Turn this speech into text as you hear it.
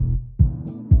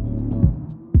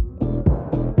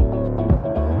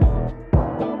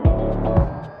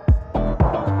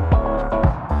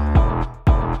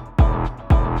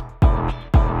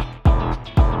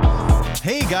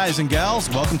guys and gals,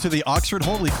 welcome to the Oxford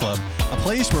Holy Club, a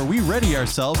place where we ready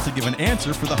ourselves to give an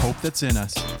answer for the hope that's in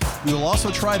us. We will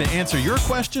also try to answer your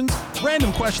questions,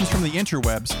 random questions from the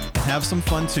interwebs, and have some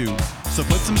fun too. So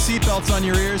put some seatbelts on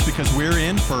your ears because we're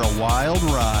in for a wild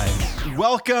ride.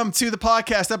 Welcome to the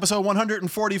podcast, episode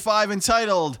 145,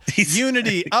 entitled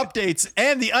Unity, Updates,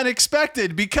 and the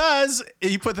Unexpected. Because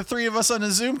you put the three of us on a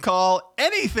Zoom call,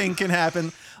 anything can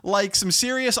happen, like some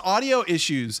serious audio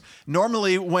issues.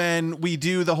 Normally, when we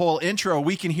do the whole intro,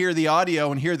 we can hear the audio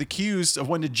and hear the cues of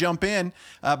when to jump in.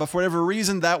 But for whatever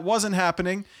reason, that wasn't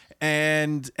happening.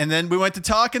 And then we went to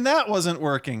talk, and that wasn't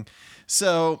working.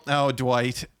 So, oh,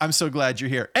 Dwight, I'm so glad you're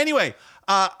here. Anyway,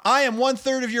 I am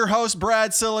 1/3 of your host,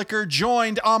 Brad Siliker,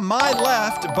 joined on my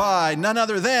left by none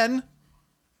other than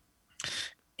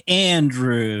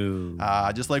Andrew.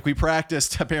 Just like we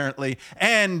practiced, apparently.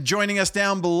 And joining us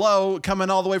down below, coming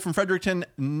all the way from Fredericton,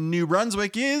 New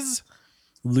Brunswick, is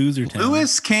Losertown.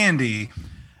 Lewis Candy.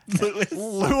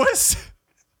 Lewis?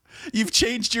 You've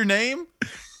changed your name?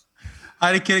 I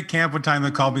had a kid at camp one time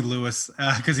that called me Lewis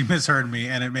because he misheard me,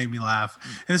 and it made me laugh.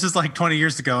 And this is like 20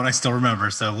 years ago, and I still remember.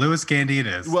 So Lewis Candy it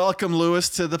is. Welcome, Lewis,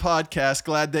 to the podcast.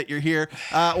 Glad that you're here.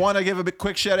 I want to give a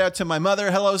quick shout out to my mother.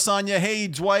 Hello, Sonia. Hey,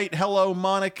 Dwight. Hello,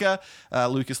 Monica.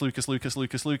 Lucas.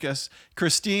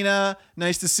 Christina,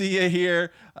 nice to see you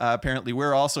here. Apparently,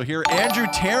 we're also here. Andrew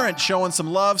Tarrant showing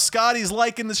some love. Scotty's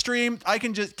liking the stream.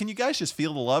 Can you guys just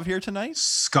feel the love here tonight?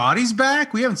 Scotty's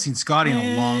back? We haven't seen Scotty in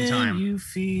a long time. You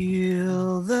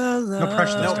feel the love. No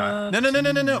pressure this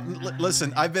time. No.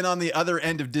 Listen, I've been on the other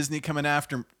end of Disney coming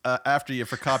after you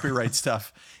for copyright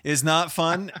stuff. It's not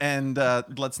fun, and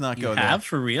let's not go there. Have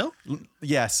for real?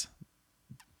 Yes.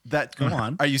 Go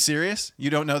on. Are you serious? You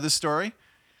don't know this story?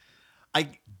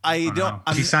 I don't.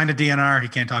 He signed a DNR. He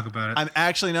can't talk about it. I'm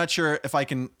actually not sure if I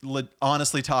can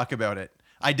honestly talk about it.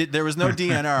 There was no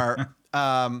DNR.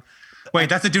 Wait,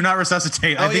 that's a do not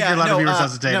resuscitate. I think you're allowed to be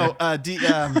resuscitated.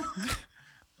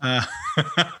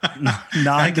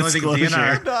 Non-disclosure.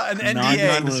 An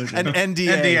NDA. An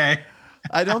NDA.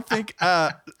 I don't think.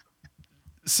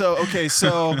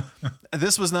 So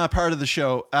this was not part of the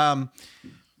show.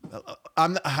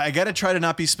 I got to try to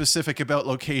not be specific about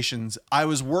locations. I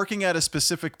was working at a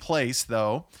specific place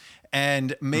though,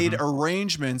 and made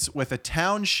arrangements with a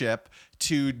township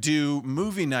to do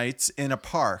movie nights in a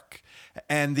park.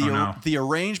 And the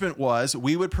arrangement was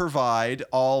we would provide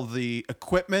all the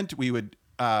equipment, we would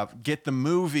get the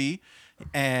movie,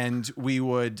 and we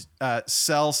would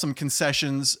sell some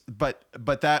concessions, but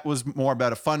that was more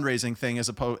about a fundraising thing as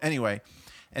opposed anyway.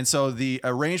 And so the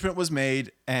arrangement was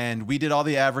made, and we did all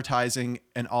the advertising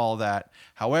and all that.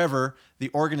 However, the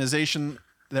organization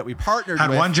that we partnered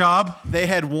with had one job. They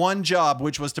had one job,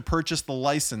 which was to purchase the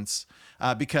license.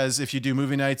 Because if you do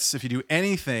movie nights, if you do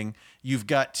anything, you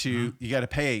got to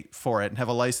pay for it and have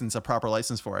a proper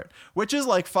license for it, which is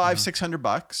like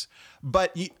 $500-$600.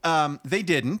 But they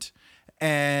didn't,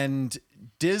 and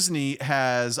Disney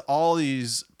has all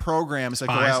these programs that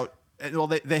go out. Well,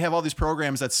 they have all these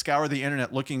programs that scour the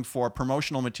internet looking for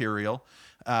promotional material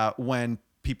when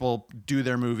people do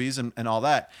their movies and all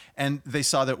that. And they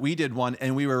saw that we did one,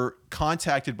 and we were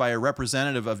contacted by a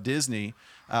representative of Disney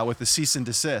with a cease and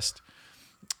desist.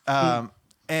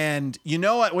 And you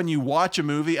know what? When you watch a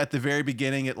movie at the very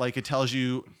beginning, it tells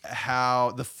you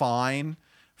how the fine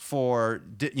for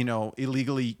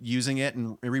illegally using it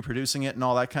and reproducing it and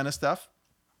all that kind of stuff.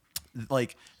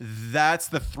 Like that's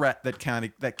the threat that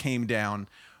came down.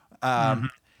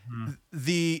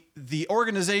 The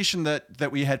organization that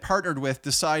we had partnered with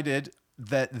decided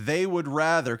that they would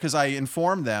rather, because I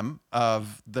informed them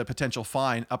of the potential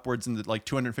fine, upwards in the like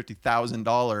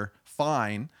 $250,000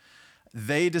 fine.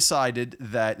 They decided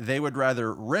that they would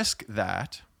rather risk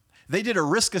that. They did a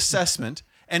risk assessment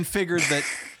and figured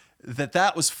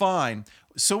that was fine.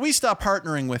 So we stopped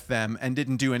partnering with them and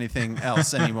didn't do anything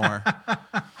else anymore.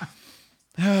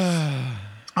 That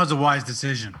was a wise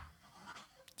decision.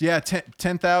 Yeah,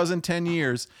 10,000, 10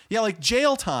 years. Yeah, like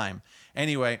jail time.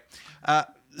 Anyway,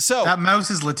 so that mouse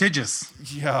is litigious.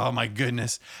 Oh my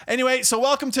goodness. Anyway, so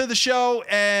welcome to the show,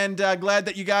 and glad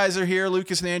that you guys are here,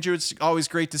 Lucas and Andrew. It's always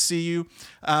great to see you.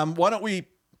 Why don't we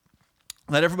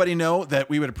let everybody know that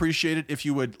we would appreciate it if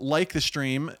you would like the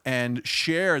stream and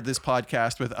share this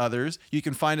podcast with others. You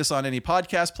can find us on any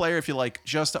podcast player if you like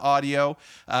just audio.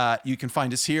 You can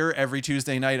find us here every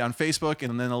Tuesday night on Facebook,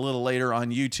 and then a little later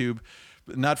on YouTube.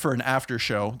 Not for an after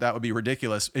show. That would be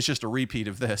ridiculous. It's just a repeat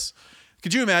of this.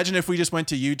 Could you imagine if we just went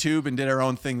to YouTube and did our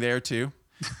own thing there too?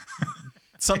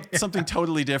 Something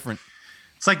totally different.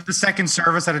 It's like the second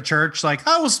service at a church. Like,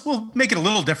 we'll make it a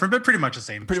little different, but pretty much the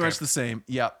same. Pretty much the same.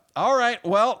 Yeah. All right.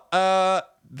 Well,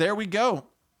 there we go.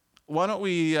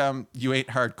 you ain't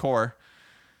hardcore.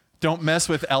 Don't mess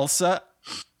with Elsa.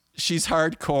 She's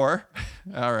hardcore.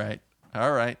 All right.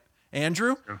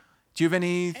 Andrew, do you have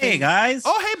any? Hey guys.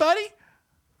 Oh, hey, buddy.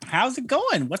 How's it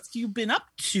going? What's you been up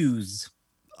to?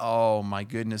 Oh my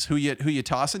goodness. Who you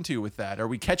tossing to with that? Are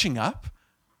we catching up?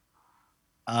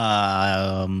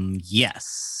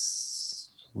 Yes.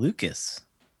 Lucas.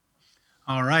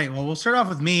 All right. Well, we'll start off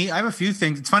with me. I have a few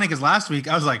things. It's funny because last week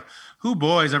I was like, "Who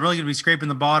boys? I'm really going to be scraping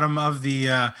the bottom of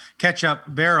the ketchup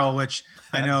barrel," which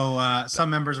I know some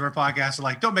members of our podcast are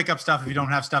like, "Don't make up stuff if you don't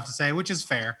have stuff to say," which is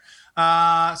fair. But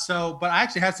I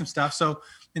actually had some stuff. So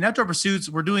in Outdoor Pursuits,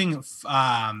 we're doing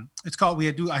I call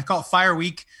it Fire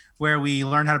Week, where we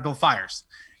learn how to build fires.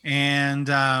 And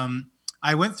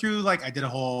I went through, I did a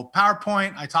whole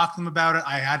PowerPoint. I talked to them about it.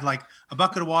 I had a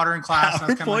bucket of water in class. And I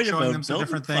was kind of showing them some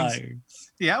different things.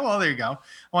 Yeah, well, there you go. I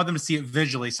want them to see it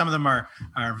visually. Some of them are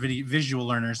visual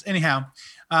learners. Anyhow,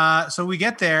 so we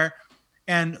get there.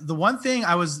 And the one thing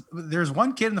there's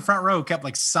one kid in the front row who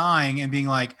kept sighing and being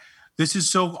like, "This is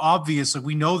so obvious.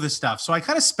 We know this stuff." So I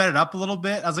kind of sped it up a little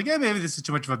bit. I was like, yeah, maybe this is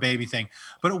too much of a baby thing,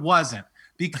 but it wasn't,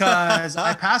 because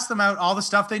I passed them out all the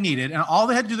stuff they needed, and all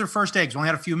they had to do their first eggs. We only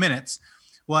had a few minutes.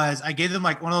 Was I gave them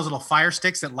one of those little fire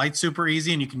sticks that lights super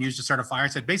easy and you can use to start a fire. I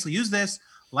said, basically use this,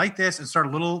 light this, and start a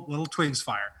little twigs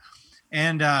fire.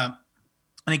 And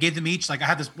I gave them each, I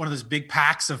had one of those big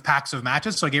packs of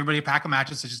matches. So I gave everybody a pack of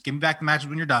matches. So just give me back the matches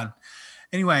when you're done.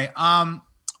 Anyway,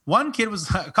 one kid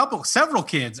several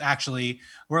kids actually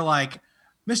were like,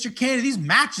 "Mr. Kennedy, these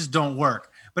matches don't work."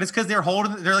 But it's because they're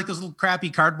like those little crappy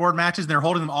cardboard matches, and they're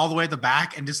holding them all the way at the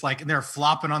back and just and they're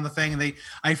flopping on the thing. And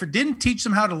I didn't teach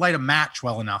them how to light a match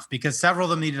well enough, because several of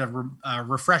them needed a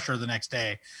refresher the next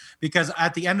day. Because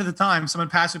at the end of the time, someone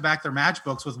passed me back their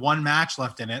matchbooks with one match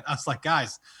left in it. I was like,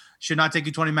 "Guys, should not take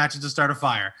you 20 matches to start a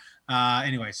fire."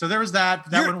 Anyway, so there was that.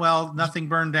 That went well. Nothing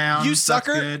burned down. You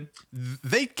sucker. That's good.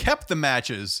 They kept the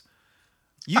matches.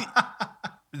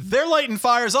 They're lighting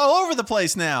fires all over the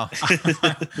place now.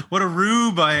 What a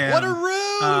rube I am. What a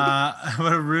rube.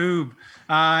 What a rube.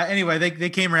 Anyway, they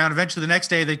came around. Eventually, the next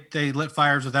day, they lit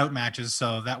fires without matches,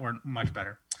 so that weren't much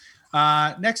better.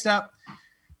 Next up.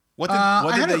 What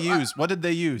did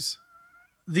they use?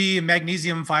 The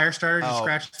magnesium fire starter. Just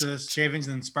scratch the shavings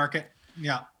and spark it.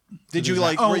 Yeah. Did you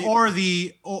or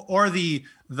the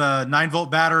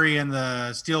 9-volt battery and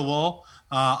the steel wool?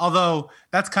 Although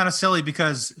that's kind of silly,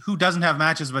 because who doesn't have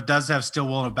matches but does have steel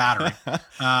wool and a battery?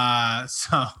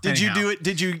 So did you do it?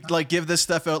 Did you give this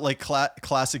stuff out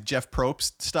classic Jeff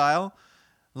Probst style?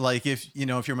 If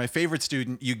you're my favorite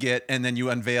student, you get, and then you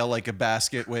unveil a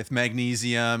basket with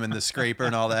magnesium and the scraper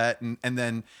and all that,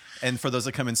 and for those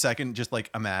that come in second, just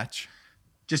a match,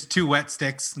 just 2 wet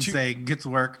sticks and say get to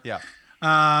work. Yeah.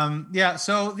 Yeah.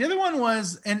 So the other one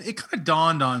was, and it kind of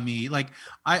dawned on me,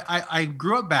 I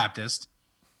grew up Baptist.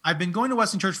 I've been going to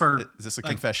Wesleyan Church for is this a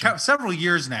confession? Several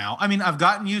years now. I mean, I've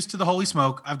gotten used to the holy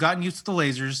smoke. I've gotten used to the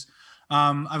lasers.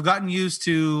 I've gotten used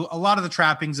to a lot of the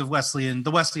trappings of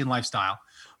the Wesleyan lifestyle.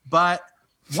 But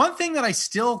one thing that I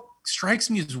still strikes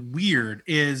me as weird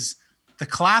is the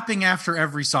clapping after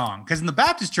every song. Because in the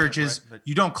Baptist churches,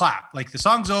 you don't clap. The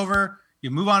song's over,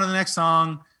 you move on to the next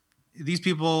song. These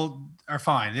people are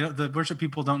fine. The worship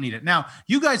people don't need it. Now,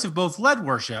 you guys have both led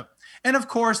worship. And of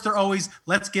course, they're always,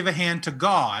 let's give a hand to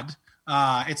God.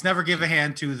 It's never give a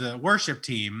hand to the worship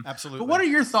team. Absolutely. But what are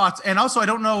your thoughts? And also, I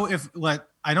don't know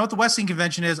I know what the Wesleyan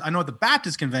Convention is. I know what the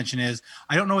Baptist Convention is.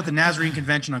 I don't know what the Nazarene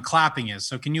Convention on clapping is.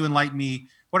 So can you enlighten me?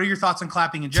 What are your thoughts on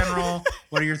clapping in general?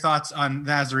 What are your thoughts on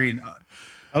Nazarene?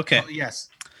 Okay. Yes.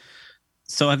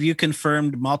 So have you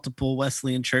confirmed multiple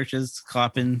Wesleyan churches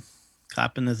clapping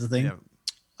is a thing?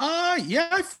 Yeah,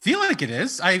 I feel like it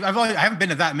is. I haven't been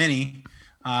to that many.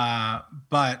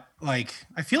 But I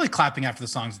feel like clapping after the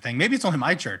song's a thing. Maybe it's only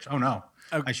my church. Oh no,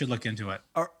 I should look into it.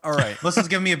 All right. Listen's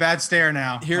giving me a bad stare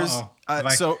now. Here's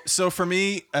so for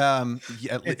me,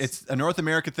 it's a North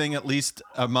America thing, at least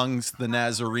amongst the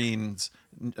Nazarincos.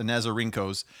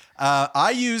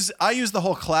 I use the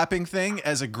whole clapping thing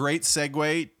as a great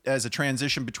segue, as a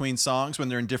transition between songs when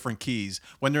they're in different keys.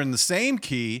 When they're in the same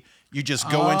key, you just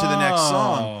go into the next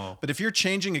song. But if you're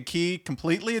changing a key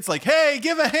completely, it's like, hey,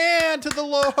 give a hand to the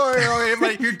Lord. Or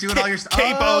everybody, you're doing all your stuff.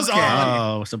 Capos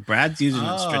on. Oh, so Brad's using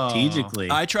it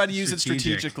strategically. I try to use it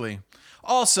strategically.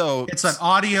 Also, it's an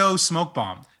audio smoke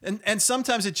bomb. And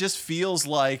sometimes it just feels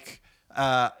like,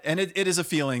 and it is a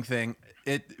feeling thing.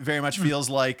 It very much feels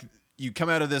like you come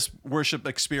out of this worship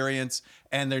experience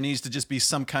and there needs to just be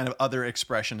some kind of other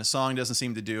expression. A song doesn't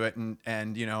seem to do it,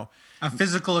 and you know, a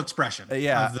physical expression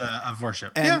of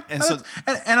worship. And so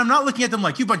and I'm not looking at them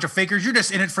like, you bunch of fakers, you're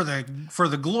just in it for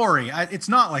the glory. It's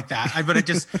not like that. But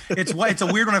it's a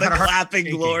weird one. I've had a hard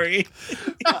clapping glory.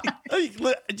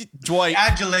 Dwight,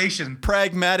 adulation,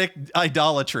 pragmatic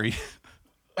idolatry.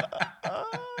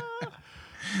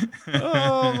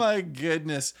 Oh my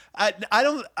goodness. I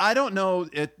don't know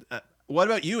it. What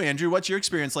about you, Andrew? What's your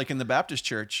experience like in the Baptist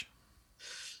church?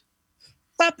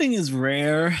 Clapping is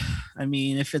rare. I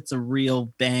mean, if it's a real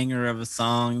banger of a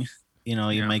song, you know,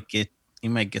 you might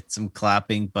get some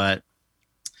clapping, but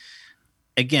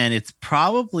again, it's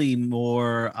probably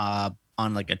more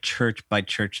on like a church by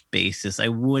church basis. I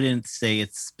wouldn't say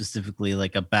it's specifically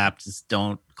like a Baptist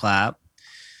don't clap.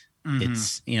 Mm-hmm.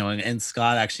 It's, you know, and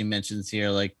Scott actually mentions here,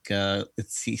 like Crosspoint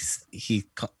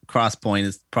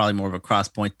is probably more of a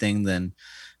Crosspoint thing than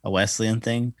a Wesleyan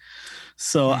thing.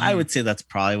 So I would say that's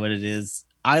probably what it is.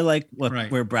 I like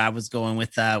where Brad was going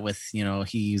with that, with, you know,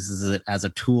 he uses it as a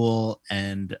tool,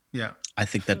 and I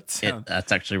think that's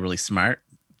actually really smart.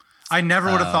 I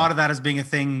never would have thought of that as being a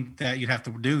thing that you'd have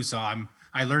to do. So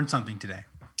I learned something today.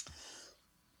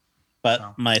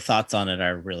 But my thoughts on it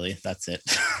are really, that's it.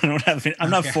 I'm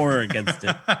not for or against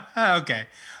it. Okay.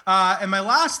 And my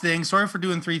last thing, sorry for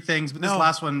doing three things, but this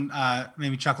last one made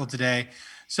me chuckle today.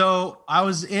 So I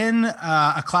was in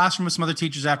a classroom with some other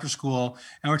teachers after school,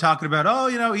 and we're talking about,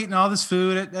 eating all this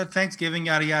food at Thanksgiving,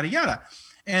 yada, yada, yada.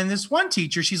 And this one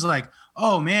teacher, she's like,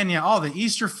 oh man, all the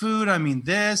Easter food. I mean,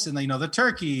 this, and the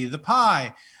turkey, the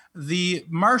pie, the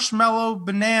marshmallow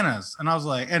bananas. And I was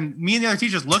like, and me and the other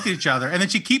teachers look at each other, and then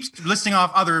she keeps listing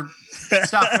off other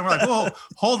stuff. And we're like, whoa,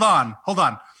 hold on.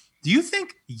 Do you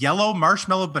think yellow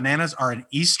marshmallow bananas are an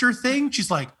Easter thing?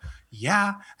 She's like,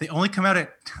 yeah, they only come out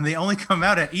at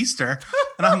Easter.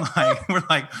 And I'm like, we're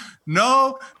like,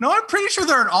 no, I'm pretty sure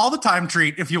they're an all the time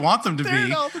treat if you want them to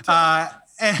be.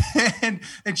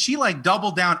 And she like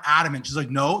doubled down adamant. She's like,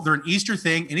 no, they're an Easter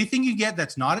thing. Anything you get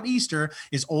that's not at Easter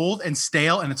is old and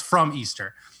stale, and it's from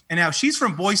Easter. And now she's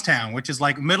from Boys Town, which is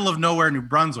like middle of nowhere, New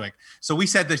Brunswick. So we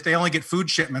said that they only get food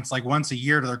shipments like once a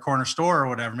year to their corner store or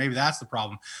whatever. Maybe that's the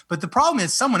problem. But the problem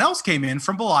is someone else came in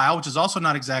from Belial, which is also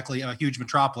not exactly a huge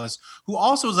metropolis, who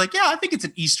also was like, yeah, I think it's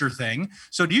an Easter thing.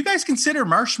 So do you guys consider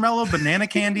marshmallow banana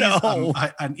candies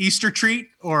an Easter treat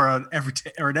or an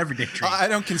everyday treat? I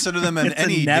don't consider them an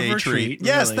any day treat. Really.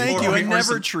 Yes, thank you. A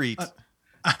never treat.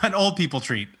 An old people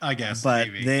treat, I guess. But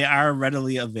maybe. They are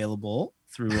readily available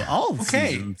through all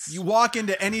seasons. You walk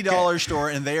into any dollar store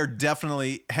and they are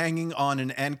definitely hanging on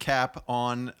an end cap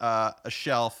on a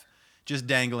shelf, just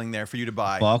dangling there for you to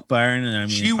buy. Bulk Barn, and I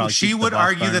mean, she would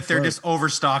argue that they're just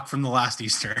overstocked from the last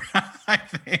Easter. I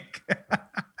think.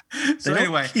 So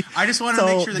anyway, I just want to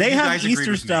make sure that they you have guys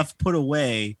Easter stuff put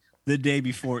away the day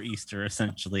before Easter,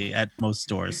 essentially, at most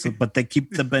stores. But they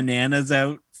keep the bananas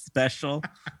out special.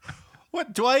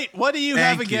 What, Dwight, what do you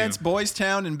have against Boys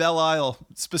Town and Belle Isle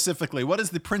specifically? What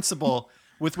is the principle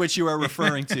with which you are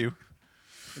referring to?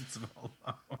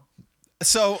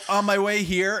 So on my way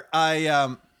here,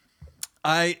 I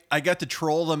got to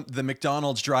troll the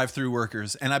McDonald's drive-through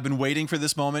workers, and I've been waiting for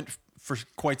this moment for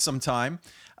quite some time.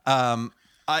 I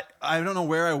don't know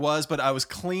where I was, but I was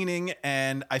cleaning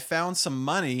and I found some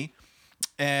money,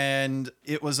 and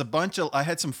it was I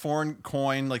had some foreign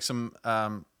coin, like some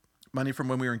money from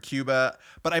when we were in Cuba,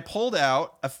 but I pulled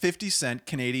out a 50-cent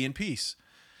Canadian piece.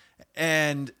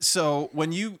 And so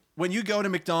when you go to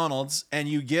McDonald's and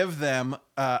you give them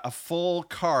a full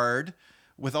card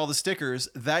with all the stickers,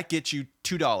 that gets you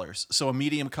 $2. So a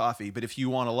medium coffee. But if you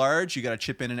want a large, you got to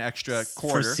chip in an extra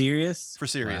quarter. For serious? For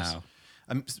serious.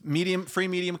 Wow. Free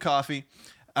medium coffee.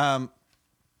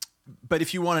 But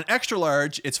if you want an extra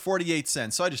large, it's 48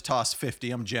 cents. So I just toss 50.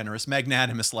 I'm generous,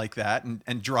 magnanimous like that,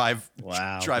 and drive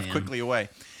quickly away.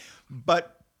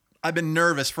 But I've been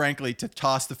nervous, frankly, to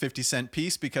toss the 50-cent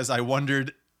piece because I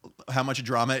wondered how much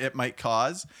drama it might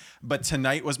cause. But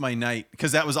tonight was my night,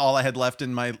 because that was all I had left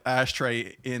in my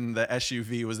ashtray in the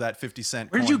SUV was that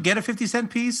 50-cent. Where did you get a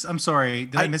 50-cent piece? I'm sorry.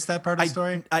 Did I miss that part of the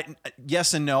story?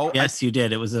 Yes and no. Yes, you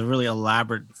did. It was a really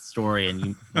elaborate story, and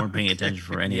you weren't paying attention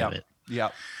for any of it.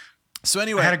 Yeah. So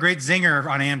anyway, I had a great zinger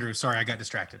on Andrew. Sorry, I got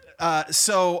distracted.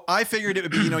 So I figured it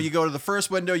would be, you go to the first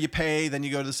window, you pay, then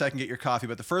you go to the second, get your coffee.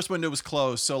 But the first window was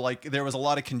closed. So like there was a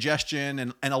lot of congestion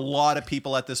and a lot of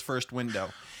people at this first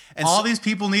window. And all these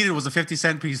people needed was a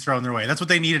 50-cent piece thrown their way. That's what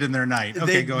they needed in their night.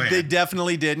 Okay, go ahead. They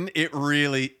definitely didn't. It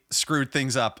really screwed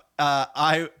things up.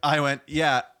 I went,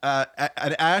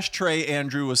 an ashtray,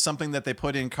 Andrew, was something that they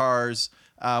put in cars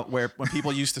when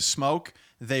people used to smoke.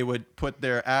 they would put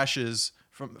their ashes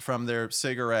from their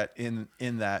cigarette in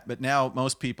that. But now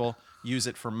most people use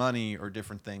it for money or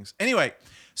different things. Anyway,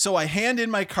 so I hand in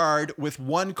my card with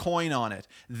 1 coin on it.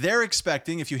 They're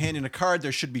expecting if you hand in a card,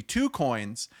 there should be 2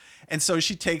 coins. And so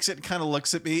she takes it and kind of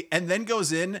looks at me and then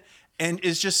goes in and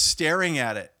is just staring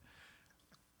at it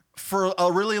for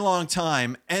a really long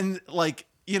time. And like,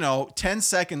 10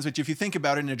 seconds, which if you think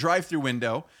about it in a drive-through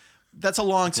window, that's a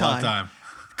long time.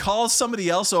 Calls somebody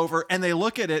else over and they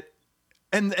look at it.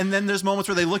 And then there's moments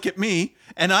where they look at me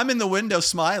and I'm in the window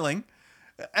smiling.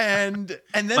 And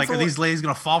then like, are these ladies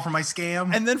going to fall for my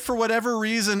scam? And then for whatever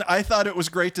reason, I thought it was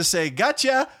great to say,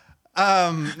 gotcha.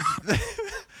 I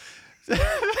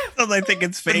think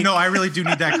it's fake. No, I really do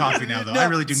need that coffee now, though. I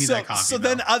really do need that coffee. So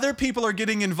then other people are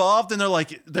getting involved and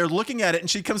they're looking at it and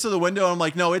she comes to the window and I'm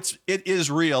like, no, it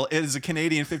is real. It is a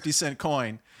Canadian 50-cent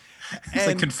coin. It's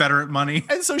like Confederate money.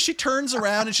 And so she turns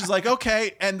around and she's like,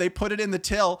 okay. And they put it in the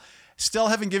till. Still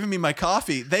haven't given me my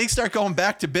coffee. They start going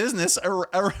back to business.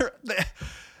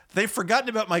 They've forgotten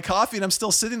about my coffee and I'm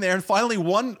still sitting there. And finally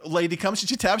one lady comes and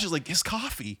she taps. She's like, his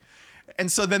coffee.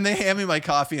 And so then they hand me my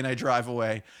coffee and I drive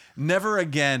away. Never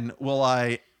again will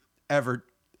I ever.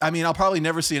 I mean, I'll probably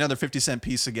never see another 50-cent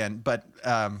piece again. But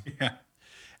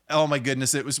oh my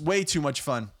goodness, it was way too much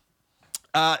fun.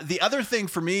 The other thing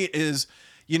for me is,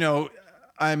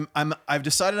 I've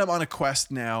decided I'm on a quest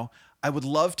now. I would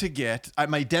love to get.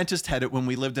 My dentist had it when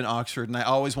we lived in Oxford, and I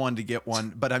always wanted to get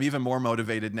one. But I'm even more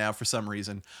motivated now for some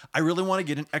reason. I really want to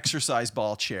get an exercise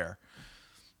ball chair.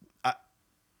 Do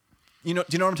you know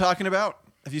what I'm talking about?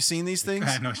 Have you seen these things?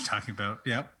 I know what you're talking about.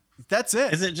 Yep. That's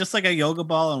it. Is it just like a yoga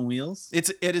ball on wheels?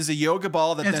 It is a yoga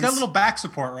ball that it's got a little back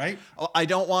support, right? I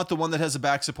don't want the one that has a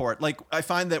back support. Like I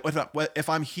find that if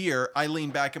I'm here, I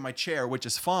lean back in my chair, which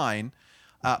is fine.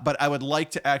 But I would like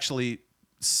to actually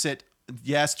sit.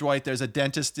 Yes, Dwight, there's a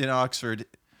dentist in Oxford.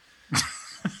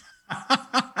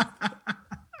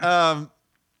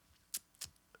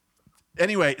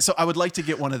 Anyway, so I would like to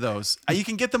get one of those. You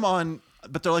can get them on,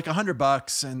 but they're like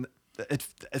 $100, and it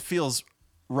feels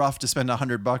rough to spend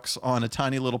 $100 on a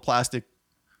tiny little plastic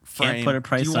frame. Can't put a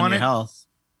price on your health.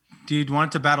 Do you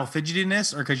want it to battle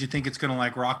fidgetiness, or because you think it's going to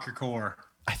like rock your core?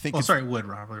 I think. It would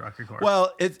rock your core.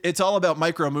 Well, it's all about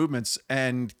micro movements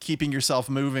and keeping yourself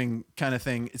moving, kind of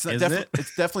thing. It's not.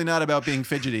 It's definitely not about being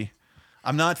fidgety.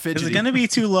 I'm not fidgety. Is it going to be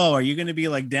too low? Are you going to be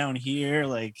like down here?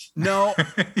 Like no.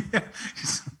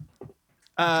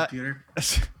 Computer.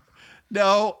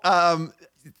 No.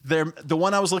 The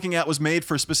one I was looking at was made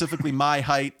for specifically my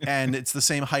height, and it's the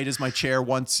same height as my chair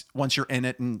once you're in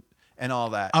it and all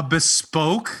that. A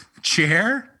bespoke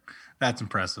chair? That's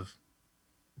impressive.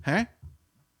 Huh?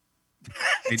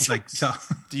 It's like so.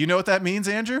 Do you know what that means,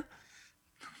 Andrew?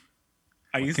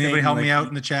 Are you? Can anybody help me out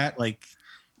in the chat? Like,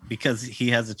 because he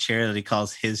has a chair that he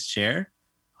calls his chair.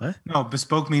 What? No,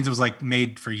 bespoke means it was like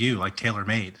made for you, like tailor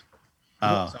made.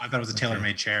 Oh, so I thought it was a tailor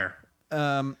made chair.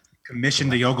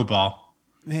 Commissioned a yoga ball.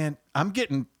 Man, I'm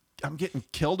getting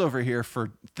killed over here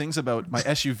for things about my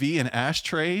SUV and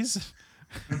ashtrays.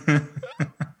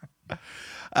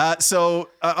 So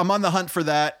I'm on the hunt for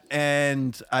that,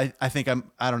 and I think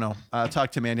I don't know.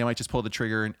 Talk to Mandy. I might just pull the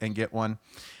trigger and get one.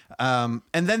 And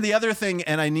then the other thing,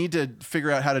 and I need to figure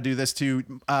out how to do this too,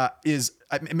 is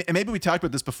maybe we talked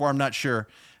about this before. I'm not sure.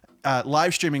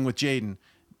 Live streaming with Jaden.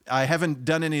 I haven't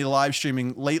done any live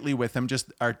streaming lately with him.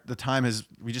 Just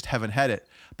we just haven't had it.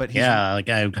 But like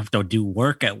I have to do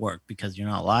work at work because you're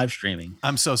not live streaming.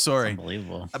 I'm so sorry. It's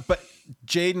unbelievable. But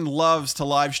Jaden loves to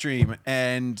live stream,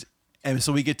 and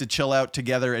so we get to chill out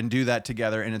together and do that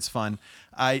together, and it's fun.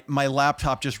 My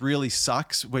laptop just really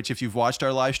sucks, which if you've watched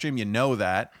our live stream, you know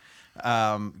that.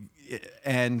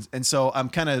 And so I'm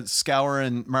kind of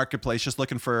scouring Marketplace, just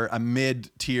looking for a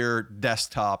mid-tier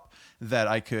desktop that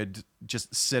I could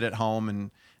just sit at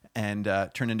home and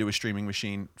turn into a streaming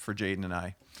machine for Jaden and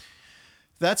I.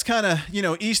 That's kind of,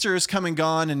 Easter is come and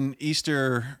gone, and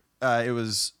Easter,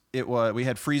 we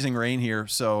had freezing rain here,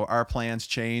 so our plans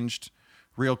changed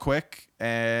real quick,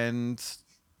 and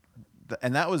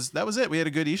that was it. We had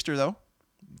a good Easter though.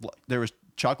 There was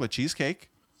chocolate cheesecake.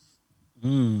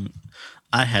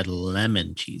 I had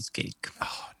lemon cheesecake.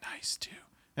 Oh, nice too.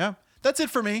 Yeah, that's it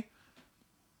for me.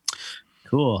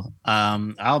 Cool.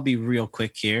 I'll be real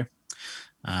quick here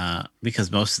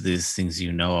because most of these things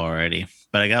you know already.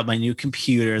 But I got my new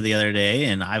computer the other day,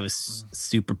 and I was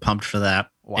super pumped for that.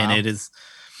 Wow. And it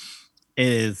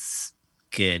is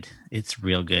good. It's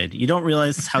real good. You don't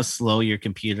realize how slow your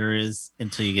computer is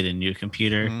until you get a new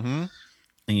computer, and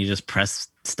you just press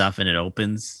stuff and it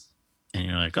opens, and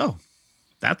you're like, oh,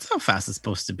 that's how fast it's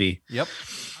supposed to be. Yep.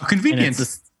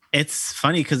 Convenience. It's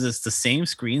funny because it's the same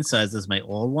screen size as my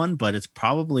old one, but it's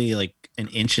probably like an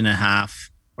inch and a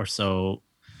half or so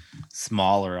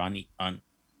smaller on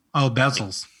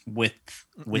bezels. width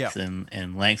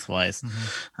and lengthwise,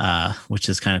 which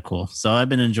is kind of cool. So I've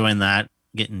been enjoying that,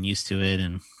 getting used to it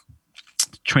and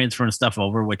transferring stuff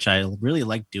over, which I really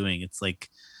like doing. It's like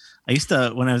I used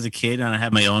to, when I was a kid and I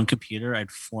had my own computer,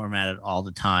 I'd format it all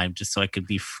the time just so I could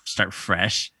start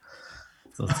fresh.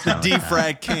 So it's the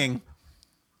defrag king.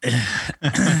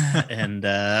 And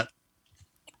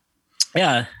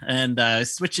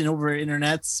switching over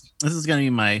internets. This is gonna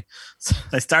be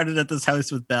I started at this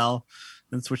house with Bell,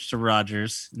 then switched to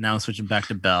Rogers. Now I'm switching back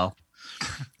to Bell.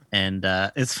 And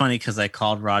it's funny because I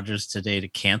called Rogers today to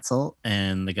cancel,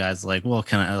 and the guy's like, "Well,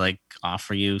 can I like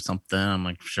offer you something?" I'm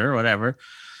like, "Sure, whatever."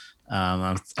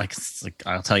 I'm like,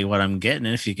 I'll tell you what I'm getting,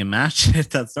 and if you can match it,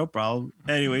 that's no problem.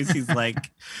 Anyways, he's like,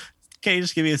 "Okay,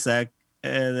 just give me a sec,"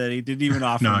 and then he didn't even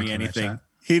offer me anything.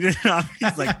 He didn't offer.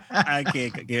 He's like, "I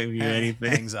can't give you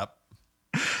anything." Hangs up.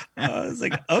 I was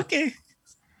like, "Okay,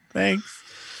 thanks."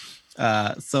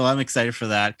 So I'm excited for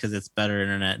that because it's better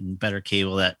internet and better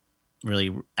cable that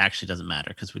really actually doesn't matter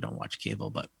because we don't watch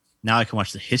cable, but now I can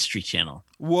watch the History Channel.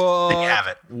 Whoa. There you have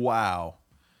it. Wow.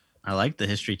 I like the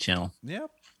History Channel.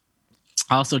 Yep.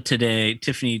 Also today,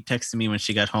 Tiffany texted me when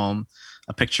she got home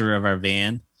a picture of our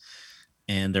van,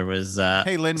 and there was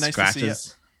hey Lynn, nice scratches. to see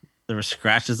you. There were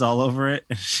scratches all over it,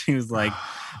 and she was like,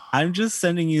 "I'm just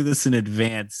sending you this in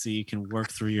advance so you can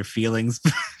work through your feelings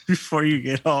before you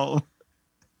get home."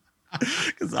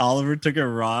 Because Oliver took a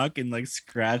rock and like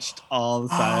scratched all the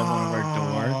side of one of our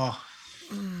door.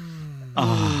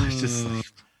 Oh, it's just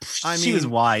like, she was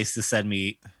wise to send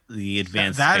me the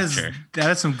advanced picture.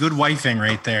 That is some good wifing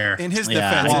right there. In his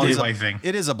defense,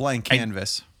 it is a blank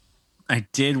canvas. I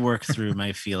did work through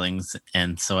my feelings,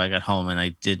 and so I got home and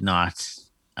I did not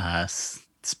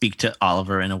speak to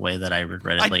Oliver in a way that I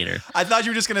regretted later. I thought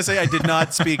you were just going to say I did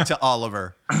not speak to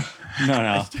Oliver.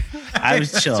 No. I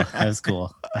was chill. I was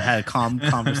cool. I had a calm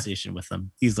conversation with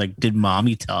him. He's like, "Did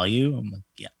mommy tell you?" I'm like,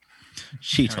 "Yeah,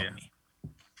 she told me."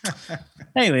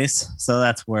 Anyways, so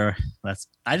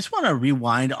I just want to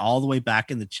rewind all the way back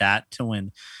in the chat to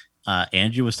when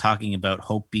Andrew was talking about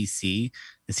Hope BC.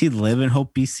 Does he live in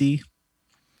Hope BC?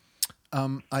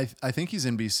 I think he's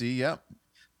in BC. Yep.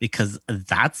 Because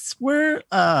that's where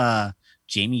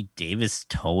Jamie Davis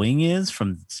Towing is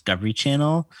from Discovery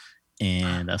Channel,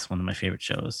 and that's one of my favorite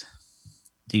shows.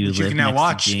 Do you live can now next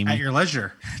watch to Jamie? At your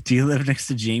leisure? Do you live next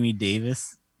to Jamie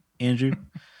Davis, Andrew?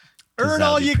 Earn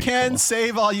all you can,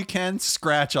 save all you can,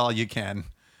 scratch all you can.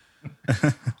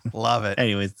 Love it.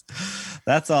 Anyways,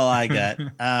 that's all I got.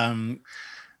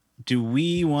 Do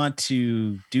we want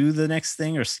to do the next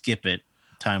thing or skip it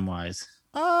time wise?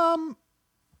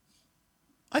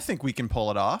 I think we can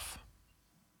pull it off.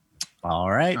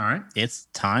 All right. It's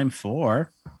time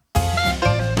for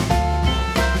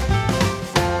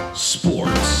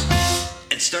sports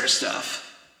and star stuff.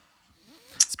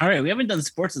 All right. We haven't done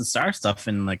sports and star stuff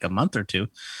in like a month or two.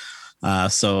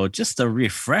 So just a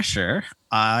refresher,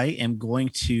 I am going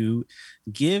to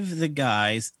give the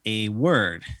guys a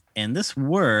word, and this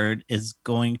word is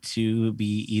going to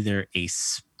be either a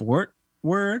sport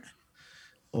word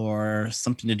or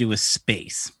something to do with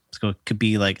space. So it could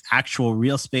be like actual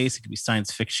real space. It could be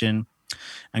science fiction.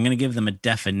 I'm going to give them a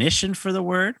definition for the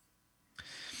word.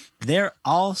 They're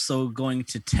also going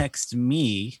to text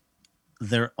me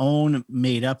their own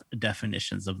made up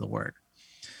definitions of the word.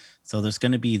 So there's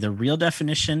going to be the real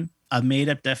definition, a made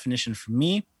up definition from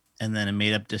me, and then a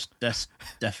made up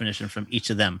definition from each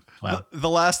of them. Wow. The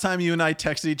last time you and I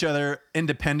texted each other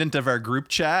independent of our group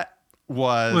chat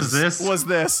was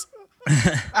this.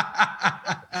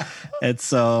 And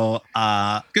so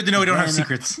good to know we don't have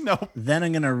secrets. No. Then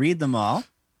I'm gonna read them all,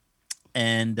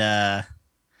 and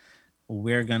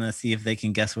we're gonna see if they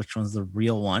can guess which one's the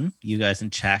real one. You guys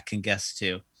in chat can guess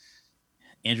too.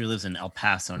 Andrew lives in El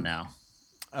Paso now.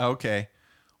 Okay.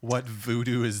 What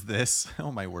voodoo is this?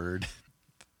 Oh my word.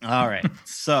 All right.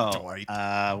 So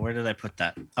where did I put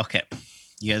that? Okay.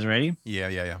 You guys ready?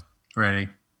 Yeah. Ready.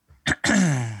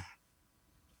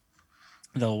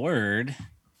 The word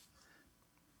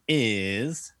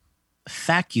is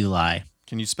faculae.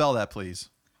 Can you spell that, please?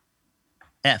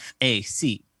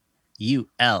 Faculae.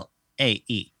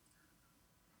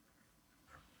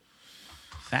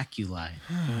 Faculae.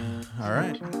 All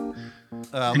right.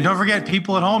 And don't forget,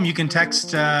 people at home, you can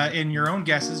text in your own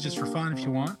guesses just for fun if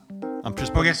you want. I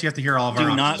guess you have to hear all of our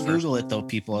Do not options Google first. it, though,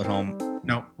 people at home.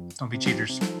 No, don't be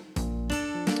cheaters.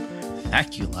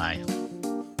 Faculae.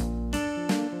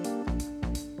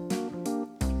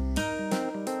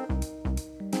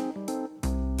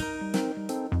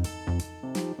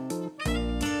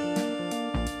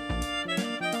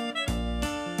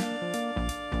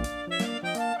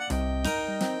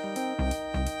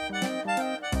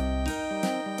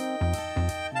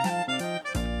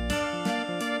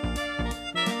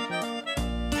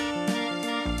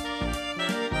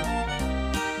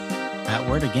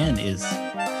 word again is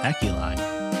faculi.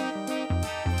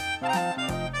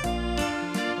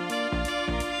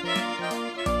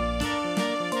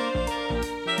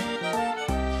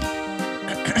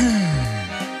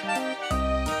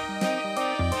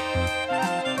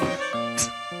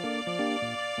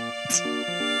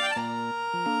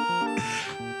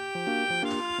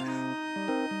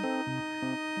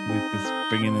 Luke is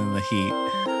bringing in the heat.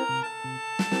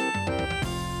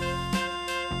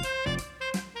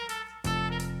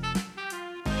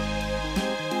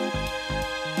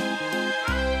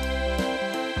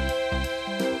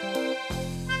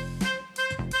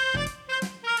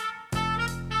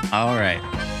 All right.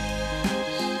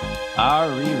 Are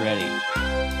we ready?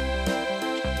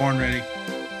 Born ready.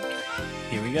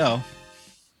 Here we go.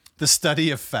 The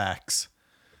study of facts.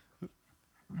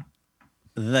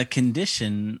 The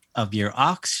condition of your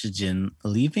oxygen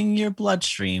leaving your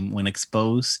bloodstream when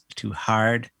exposed to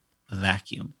hard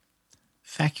vacuum.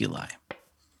 Faculi.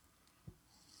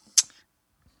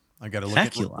 I got to look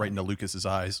Faculi. right into Lucas's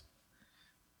eyes.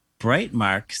 Bright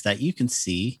marks that you can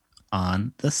see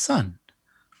on the sun.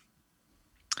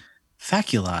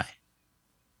 Faculi.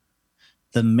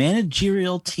 The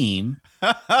managerial team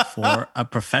for a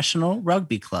professional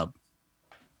rugby club.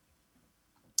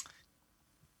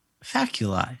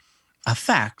 Faculi. A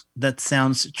fact that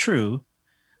sounds true,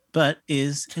 but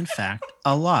is in fact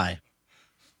a lie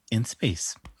in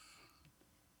space.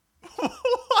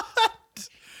 What?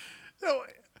 No,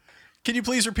 can you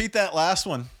please repeat that last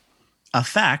one? A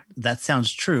fact that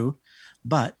sounds true,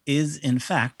 but is in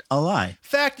fact a lie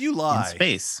Fact, you lie. in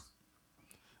space.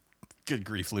 Good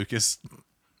grief, Lucas.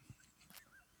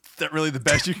 Is that really the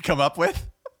best you could come up with?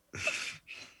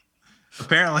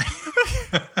 Apparently.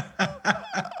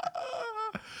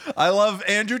 I love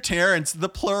Andrew Terrence, the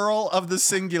plural of the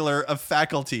singular of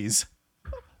faculties.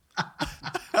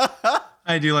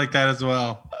 I do like that as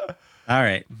well. All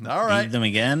right. All right. Read them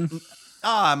again.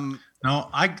 No,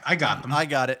 I got them. I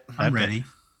got it. I'm Okay. ready.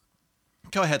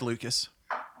 Go ahead, Lucas.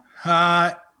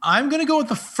 I'm going to go with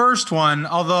the first one,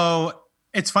 although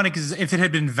it's funny because if it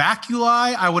had been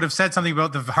vaculi, I would have said something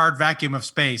about the hard vacuum of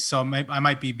space. So I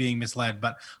might be being misled,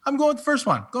 but I'm going with the first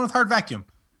one. Going with hard vacuum.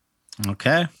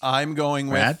 Okay. I'm going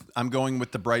Brad?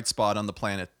 with the bright spot on the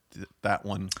planet. That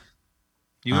one.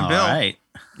 You and All Bill. right.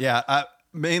 Yeah,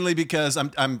 mainly because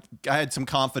I had some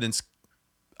confidence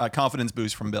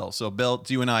boost from Bill. So Bill,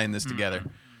 it's you and I in this together.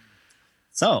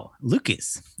 So,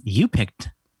 Lucas, you picked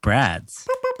Brad's.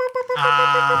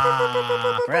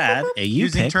 Brad, you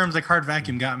Using picked terms like hard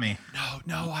vacuum got me.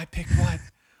 No, I picked what?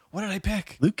 What did I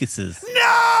pick? Lucas's.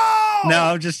 No! No,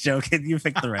 I'm just joking. You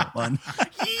picked the right one.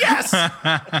 Yes!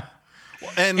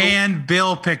 And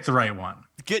Bill picked the right one.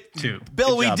 Bill,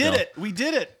 Good we job, did Bill. it. We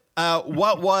did it.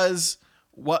 What was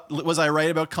I right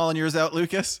about calling yours out,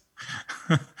 Lucas?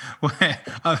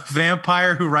 A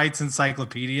vampire who writes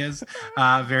encyclopedias.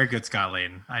 Very good, Scott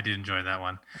Layton. I did enjoy that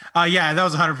one. Yeah, that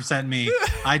was 100% me.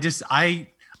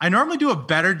 I normally do a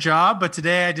better job, but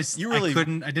today I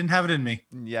couldn't. I didn't have it in me.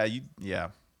 Yeah.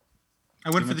 I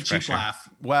went for the much cheap pressure. laugh.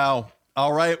 Wow.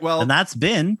 All right. Well, And that's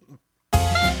been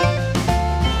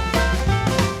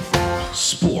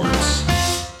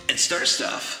Sports and star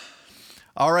stuff.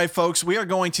 all right, folks, we are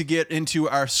going to get into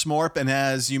our SMORP. And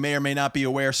as you may or may not be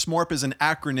aware, SMORP is an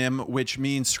acronym which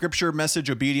means Scripture, Message,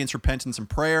 Obedience, Repentance, and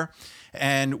Prayer.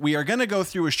 And we are going to go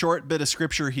through a short bit of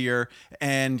scripture here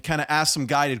and kind of ask some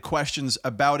guided questions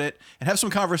about it and have some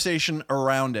conversation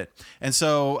around it. And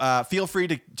so feel free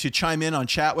to chime in on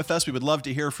chat with us. We would love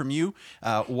to hear from you,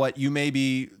 what you may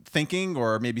be thinking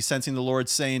or maybe sensing the Lord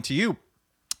saying to you.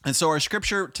 And so our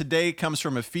scripture today comes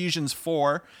from Ephesians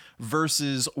 4,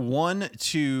 verses 1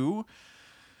 to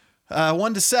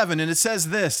 7. And it says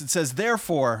this, it says,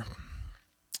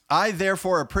 I,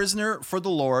 therefore, a prisoner for the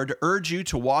Lord, urge you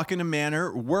to walk in a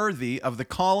manner worthy of the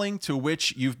calling to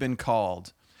which you've been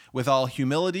called, with all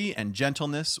humility and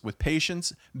gentleness, with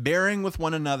patience, bearing with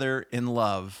one another in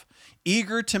love,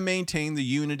 eager to maintain the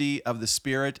unity of the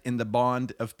Spirit in the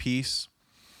bond of peace.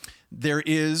 There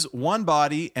is one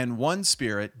body and one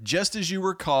Spirit, just as you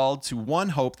were called to one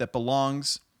hope that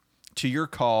belongs to your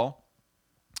call,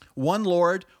 one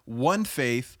Lord, one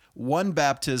faith, one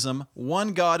baptism,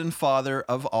 one God and Father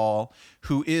of all,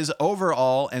 who is over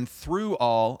all and through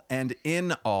all and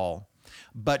in all.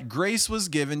 But grace was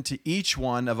given to each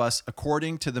one of us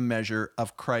according to the measure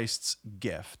of Christ's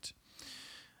gift.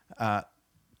 Do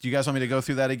you guys want me to go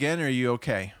through that again, or are you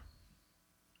okay?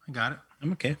 I got it.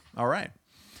 I'm okay. All right.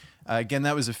 Again,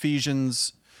 that was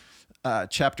Ephesians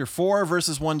chapter 4,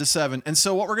 verses 1 to 7. And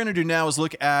so what we're going to do now is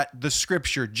look at the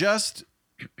scripture just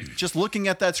just looking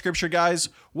at that scripture, guys,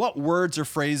 what words or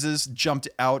phrases jumped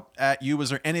out at you? Was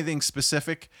there anything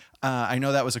specific? I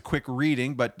know that was a quick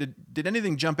reading, but did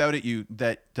anything jump out at you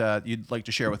that you'd like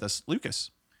to share with us,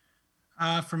 Lucas?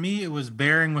 For me, it was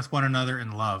bearing with one another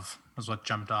in love was what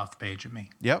jumped off the page at me.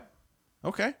 Yep.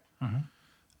 Okay.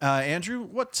 Andrew,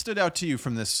 what stood out to you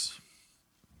from this?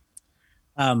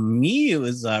 Me, it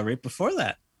was right before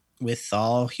that, with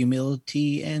all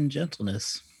humility and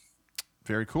gentleness.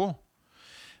 Very cool.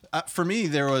 For me,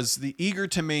 there was the eager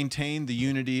to maintain the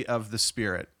unity of the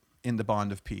Spirit in the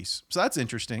bond of peace. So that's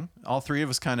interesting. All three of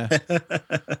us kind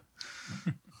of.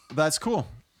 That's cool.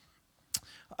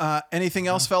 Anything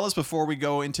else, fellas, before we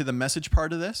go into the message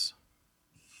part of this?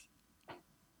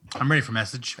 I'm ready for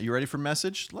message. Are you ready for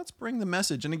message? Let's bring the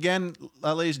message. And again,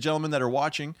 ladies and gentlemen that are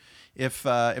watching, if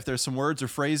there's some words or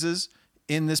phrases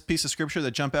in this piece of scripture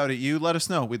that jump out at you, let us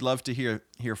know. We'd love to hear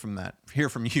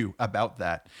from you about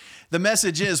that. The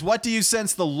message is, what do you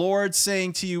sense the Lord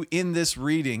saying to you in this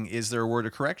reading? Is there a word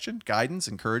of correction, guidance,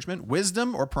 encouragement,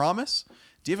 wisdom, or promise?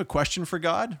 Do you have a question for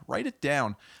God? Write it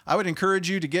down. I would encourage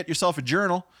you to get yourself a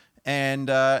journal and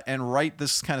write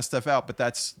this kind of stuff out, but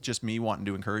that's just me wanting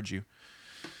to encourage you.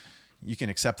 You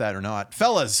can accept that or not.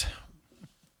 Fellas,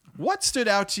 what stood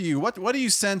out to you? What do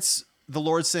you sense the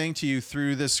Lord saying to you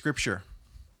through this scripture?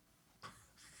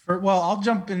 Well, I'll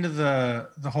jump into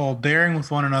the whole bearing with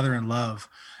one another in love.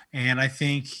 And I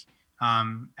think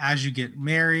as you get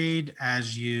married,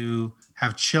 as you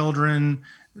have children,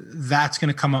 that's going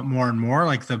to come up more and more.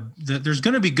 Like there's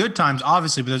going to be good times,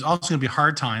 obviously, but there's also going to be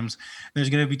hard times. There's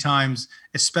going to be times,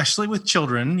 especially with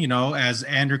children, as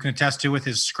Andrew can attest to with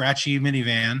his scratchy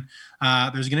minivan,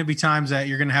 there's going to be times that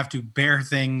you're going to have to bear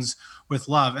things with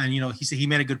love. And, he said, he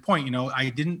made a good point.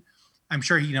 I'm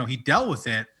sure, he dealt with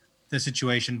the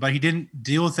situation, but he didn't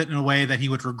deal with it in a way that he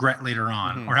would regret later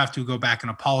on or have to go back and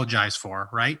apologize for.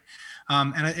 Right.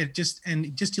 And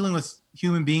just dealing with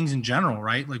human beings in general,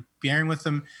 right? Like bearing with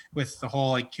them with the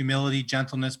whole like humility,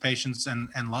 gentleness, patience,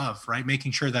 and love, right?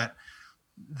 Making sure that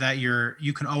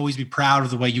you can always be proud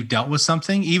of the way you dealt with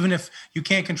something, even if you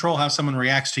can't control how someone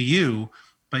reacts to you,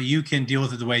 but you can deal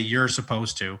with it the way you're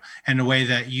supposed to, and the way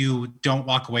that you don't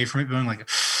walk away from it being like,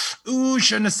 ooh,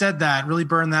 shouldn't have said that, really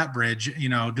burn that bridge,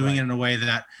 doing it in a way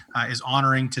that is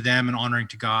honoring to them and honoring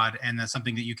to God. And that's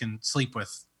something that you can sleep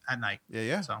with at night.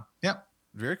 Yeah. So, yeah.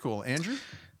 Very cool. Andrew?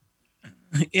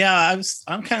 Yeah,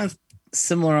 I'm kind of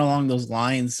similar along those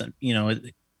lines.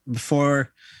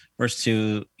 Before verse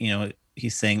 2,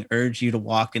 he's saying, urge you to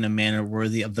walk in a manner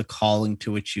worthy of the calling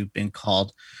to which you've been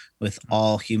called, with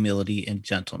all humility and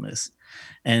gentleness.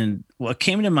 And what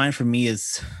came to mind for me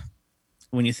is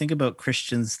when you think about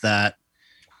Christians that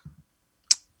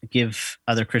give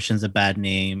other Christians a bad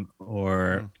name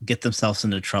or get themselves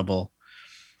into trouble,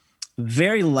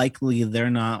 very likely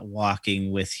they're not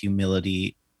walking with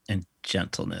humility and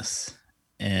gentleness.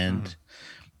 And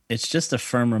it's just a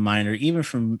firm reminder,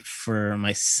 even for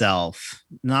myself,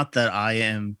 not that I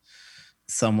am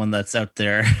someone that's out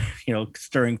there,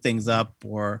 stirring things up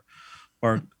or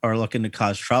looking to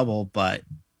cause trouble, but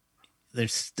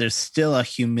there's still a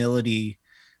humility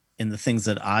in the things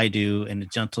that I do and a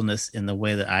gentleness in the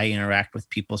way that I interact with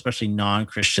people, especially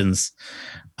non-Christians,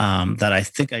 that I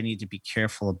think I need to be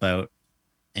careful about.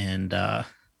 And,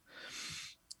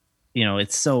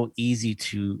 it's so easy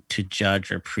to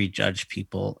judge or prejudge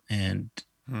people. And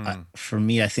for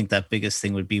me, I think that biggest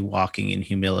thing would be walking in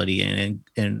humility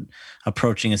and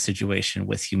approaching a situation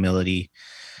with humility,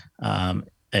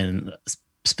 and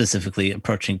specifically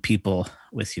approaching people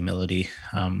with humility.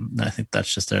 I think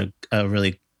that's just a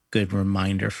really good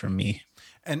reminder for me.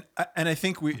 And I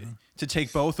think to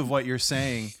take both of what you're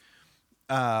saying,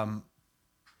 like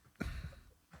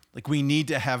we need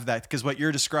to have that, because what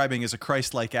you're describing is a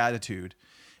Christ-like attitude.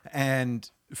 And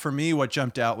for me, what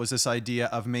jumped out was this idea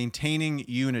of maintaining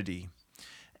unity.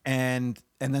 And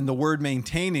then the word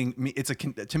maintaining,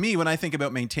 to me, when I think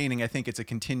about maintaining, I think it's a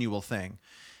continual thing.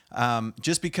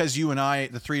 Just because you and I,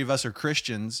 the three of us, are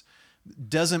Christians,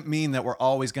 doesn't mean that we're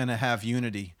always going to have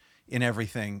unity in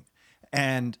everything.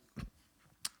 And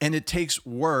it takes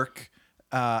work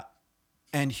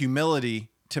and humility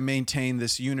to maintain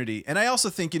this unity. And I also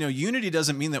think, unity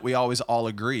doesn't mean that we always all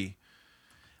agree.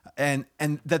 And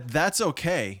that's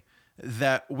okay,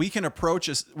 that we can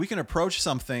approach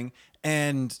something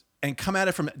and come at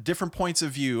it from different points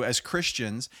of view as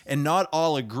Christians and not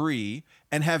all agree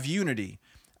and have unity.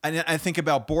 And I think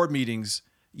about board meetings.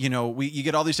 You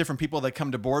get all these different people that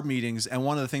come to board meetings, and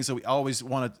one of the things that we always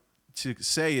want to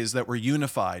say is that we're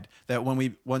unified, that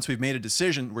once we've made a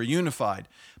decision, we're unified.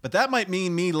 But that might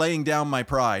mean me laying down my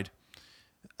pride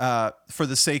for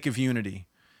the sake of unity.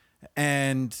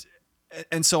 And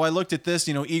so I looked at this,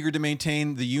 eager to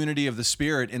maintain the unity of the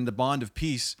Spirit in the bond of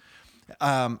peace.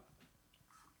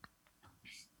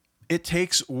 It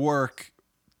takes work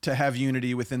to have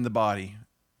unity within the body.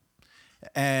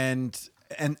 And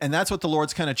that's what the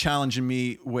Lord's kind of challenging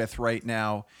me with right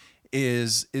now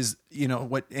is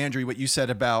what Andrew, what you said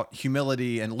about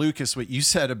humility, and Lucas, what you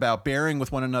said about bearing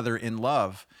with one another in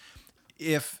love.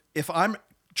 If I'm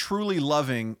truly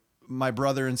loving my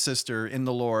brother and sister in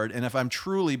the Lord, and if I'm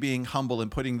truly being humble and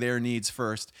putting their needs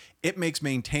first, it makes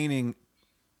maintaining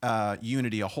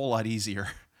unity a whole lot easier.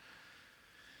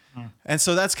 And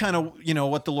so that's kind of,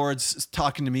 what the Lord's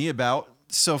talking to me about.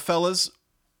 So fellas,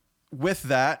 with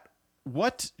that,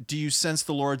 what do you sense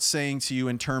the Lord saying to you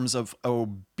in terms of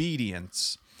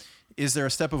obedience? Is there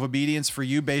a step of obedience for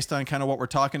you based on kind of what we're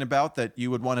talking about that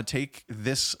you would want to take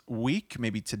this week,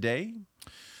 maybe today?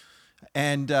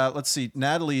 And let's see,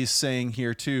 Natalie is saying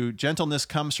here too, gentleness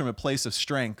comes from a place of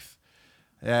strength.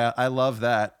 Yeah, I love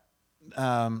that.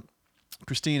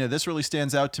 Christina, this really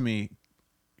stands out to me.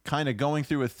 Kind of going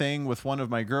through a thing with one of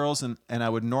my girls, and I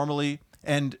would normally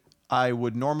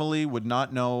would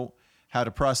not know how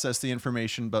to process the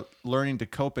information, but learning to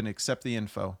cope and accept the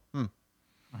info.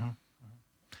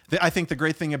 I think the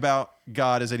great thing about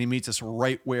God is that he meets us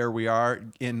right where we are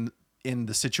in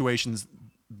the situations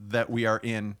that we are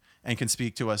in, and can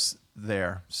speak to us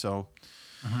there. So,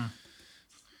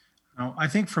 No, I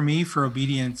think for me, for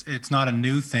obedience, it's not a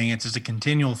new thing. It's just a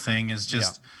continual thing. Is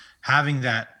just having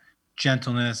that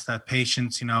gentleness, that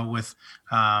patience, with,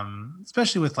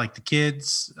 especially with like the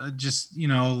kids,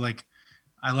 like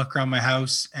I look around my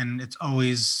house and it's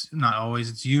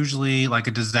usually like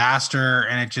a disaster.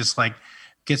 And it just like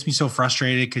gets me so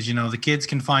frustrated because, the kids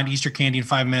can find Easter candy in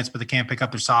 5 minutes, but they can't pick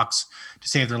up their socks to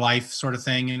save their life, sort of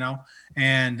thing,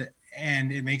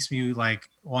 and it makes me like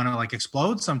want to like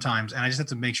explode sometimes. And I just have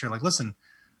to make sure, like, listen,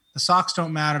 the socks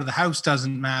don't matter. The house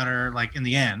doesn't matter. Like in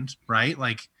the end, right?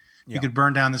 Like you could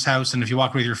burn down this house. And if you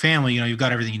walk with your family, you've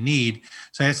got everything you need.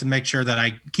 So I have to make sure that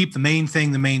I keep the main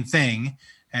thing,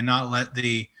 and not let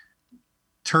the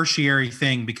tertiary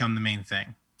thing become the main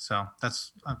thing. So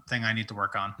that's a thing I need to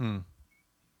work on.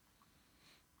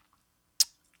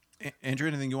 Andrew,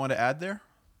 anything you want to add there?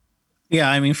 Yeah,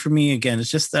 I mean, for me, again,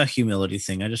 it's just that humility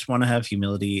thing. I just want to have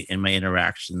humility in my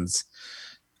interactions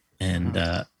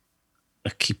and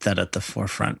keep that at the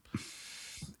forefront.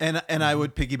 And I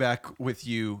would piggyback with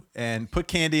you and put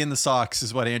candy in the socks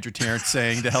is what Andrew Tarrant's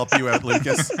saying to help you out,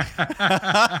 Lucas.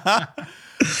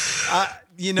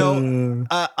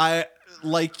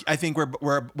 I think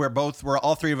we're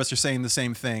all three of us are saying the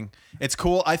same thing. It's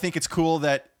cool. I think it's cool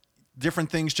that different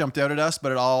things jumped out at us,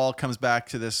 but it all comes back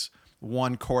to this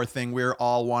one core thing. We're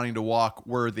all wanting to walk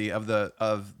worthy of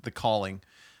the calling,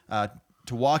 to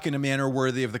walk in a manner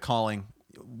worthy of the calling.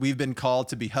 We've been called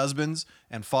to be husbands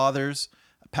and fathers,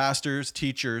 pastors,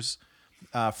 teachers,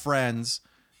 friends,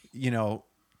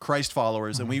 Christ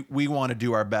followers, and we want to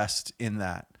do our best in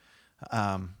that.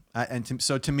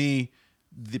 So to me,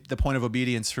 the point of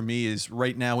obedience for me is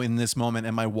right now in this moment,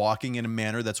 am I walking in a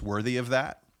manner that's worthy of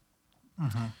that?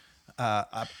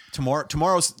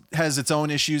 Tomorrow has its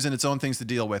own issues and its own things to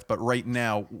deal with, but right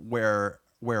now, where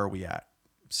are we at?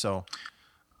 So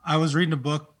I was reading a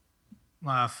book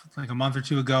like a month or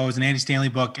two ago. It was an Andy Stanley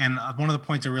book, and one of the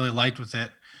points I really liked with it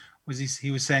was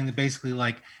he was saying that basically,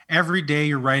 like, every day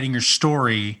you're writing your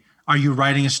story, are you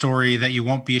writing a story that you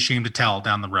won't be ashamed to tell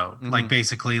down the road? Like,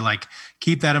 basically, like,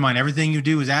 keep that in mind. Everything you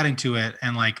do is adding to it,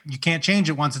 and like, you can't change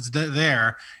it once it's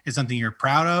there. It's something you're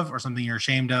proud of or something you're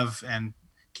ashamed of, and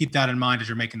keep that in mind as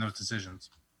you're making those decisions.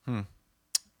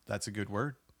 That's a good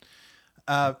word.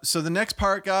 So the next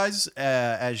part, guys,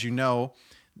 as you know,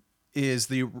 is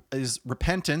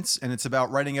repentance, and it's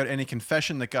about writing out any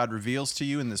confession that God reveals to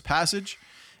you in this passage.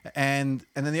 And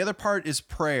then the other part is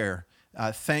prayer,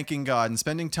 thanking God and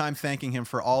spending time thanking him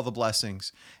for all the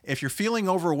blessings. If you're feeling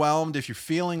overwhelmed, if you're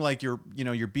feeling like you're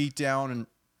beat down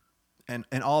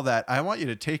and all that, I want you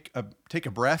to take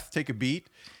a breath, take a beat,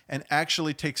 and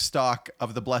actually take stock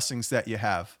of the blessings that you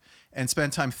have and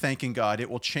spend time thanking God. It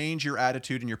will change your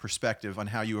attitude and your perspective on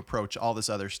how you approach all this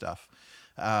other stuff.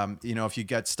 If you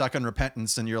get stuck on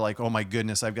repentance and you're like, oh my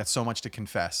goodness, I've got so much to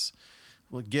confess.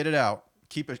 Well, get it out.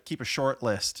 Keep a short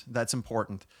list. That's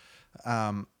important.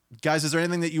 Guys, is there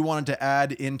anything that you wanted to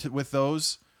add with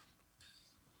those?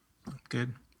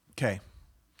 Good. Okay.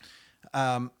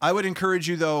 I would encourage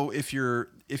you, though, if you're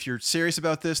serious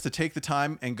about this, to take the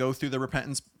time and go through the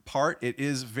repentance part. It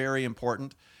is very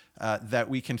important that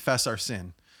we confess our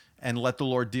sin and let the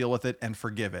Lord deal with it and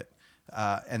forgive it.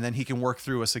 And then he can work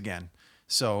through us again.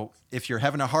 So if you're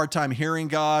having a hard time hearing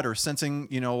God or sensing,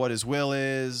 what his will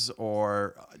is,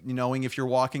 or knowing if you're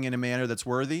walking in a manner that's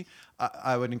worthy,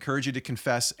 I would encourage you to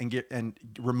confess and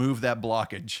remove that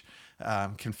blockage.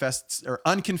 Confessed or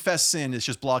unconfessed sin is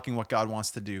just blocking what God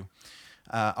wants to do.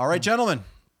 All right, gentlemen,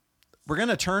 we're going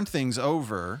to turn things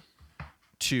over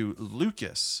to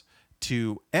Lucas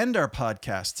to end our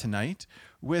podcast tonight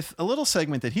with a little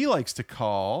segment that he likes to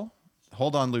call,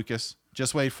 hold on, Lucas,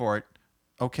 just wait for it.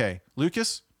 Okay,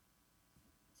 Lucas,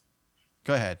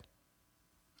 go ahead.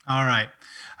 All right.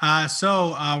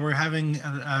 So we're having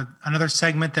another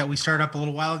segment that we started up a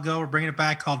little while ago. We're bringing it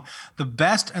back, called The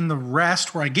Best and the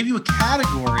Rest, where I give you a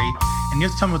category and you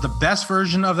have to tell me what the best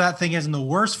version of that thing is and the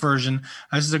worst version.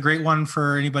 This is a great one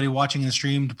for anybody watching the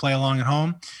stream to play along at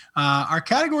home. Our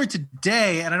category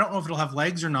today, and I don't know if it'll have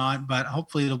legs or not, but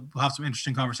hopefully it'll have some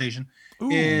interesting conversation,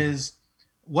 is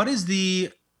what is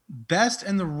the best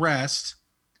and the rest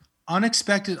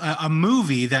unexpected, a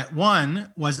movie that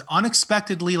one was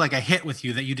unexpectedly like a hit with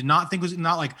you that you did not think was,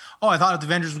 not like, oh, I thought the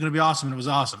Avengers was going to be awesome and it was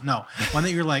awesome. No, one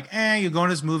that you're like, you go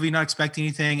into this movie not expecting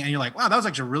anything and you're like, wow, that was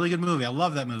actually a really good movie. I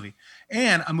love that movie.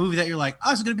 And a movie that you're like, oh,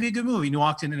 this is going to be a good movie. And you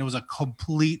walked in and it was a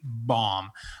complete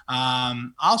bomb.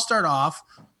 I'll start off.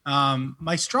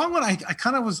 My strong one, I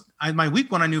kind of was, my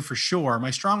weak one I knew for sure.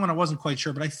 My strong one I wasn't quite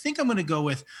sure, but I think I'm going to go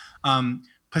with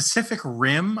Pacific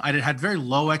Rim. I had very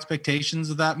low expectations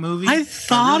of that movie. I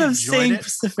thought really of saying it.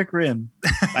 Pacific Rim.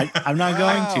 I'm not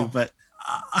going to, but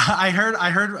I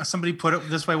heard somebody put it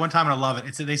this way one time, and I love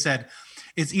it. They said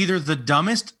it's either the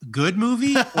dumbest good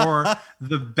movie or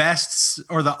the best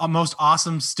or the most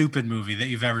awesome stupid movie that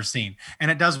you've ever seen,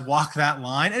 and it does walk that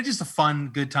line. It's just a fun,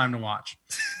 good time to watch.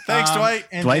 Thanks, Dwight.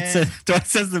 Dwight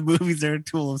says the movies are a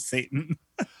tool of Satan.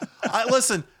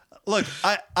 Listen, look,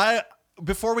 I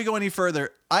before we go any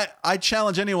further, I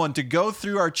challenge anyone to go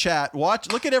through our chat,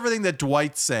 look at everything that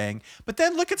Dwight's saying, but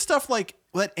then look at stuff like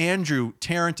what Andrew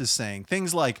Tarrant is saying.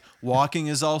 Things like walking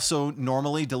is also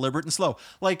normally deliberate and slow.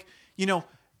 Like,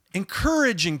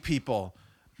 encouraging people,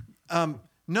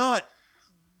 not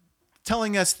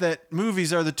telling us that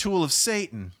movies are the tool of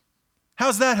Satan.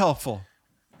 How's that helpful?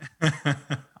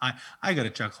 I got a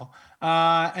chuckle.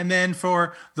 And then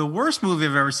for the worst movie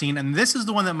I've ever seen, and this is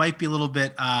the one that might be a little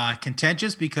bit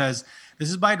contentious because this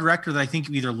is by a director that I think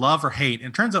you either love or hate. And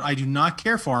it turns out I do not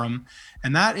care for him.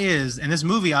 And this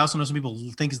movie, I also know some people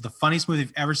think is the funniest movie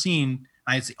they've ever seen.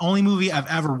 It's the only movie I've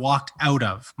ever walked out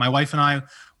of. My wife and I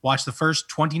watched the first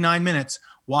 29 minutes,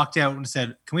 walked out and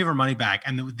said, can we have our money back?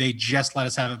 And they just let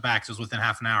us have it back. So it was within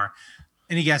half an hour.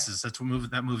 Any guesses? That's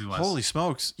what that movie was. Holy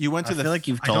smokes. You went to I feel like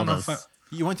you've told us.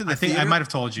 You went to the theater? I might have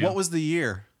told you. What was the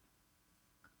year?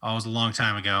 Oh, it was a long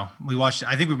time ago. We watched it.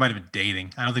 I think we might have been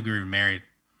dating. I don't think we were even married.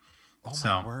 Oh,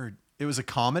 my word. It was a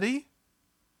comedy?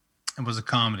 It was a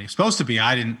comedy. Supposed to be.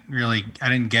 I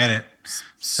didn't get it.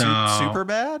 So super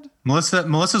bad?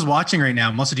 Melissa's watching right now.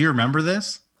 Melissa, do you remember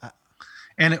this?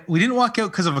 And we didn't walk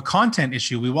out because of a content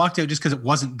issue. We walked out just because it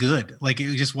wasn't good. Like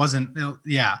it just wasn't.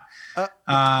 Yeah.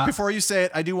 Before you say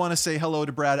it, I do want to say hello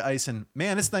to Brad Eisen.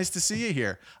 Man, it's nice to see you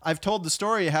here. I've told the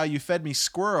story of how you fed me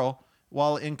squirrel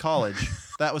while in college.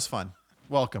 That was fun.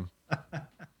 Welcome.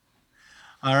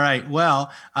 All right.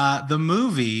 Well, the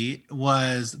movie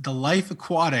was The Life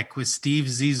Aquatic with Steve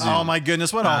Zissou. Oh my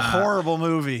goodness, what a horrible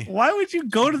movie! Why would you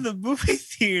go to the movie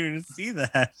theater to see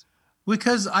that?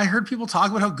 Because I heard people talk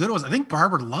about how good it was. I think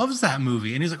Barber loves that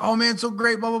movie. And he's like, oh, man, it's so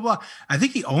great, blah, blah, blah. I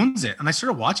think he owns it. And I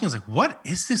started watching. I was like, what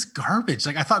is this garbage?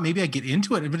 Like, I thought maybe I'd get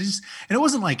into it. But it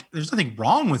wasn't like, there's nothing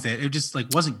wrong with it. It just like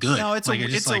wasn't good. No, it's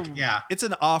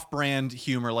an off-brand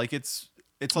humor. Like it's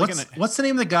like what's the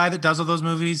name of the guy that does all those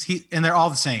movies? And they're all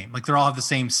the same. Like, they all have the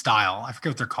same style. I forget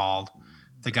what they're called.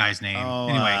 The guy's name.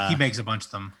 Anyway, he makes a bunch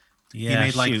of them. Yeah, he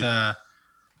made like that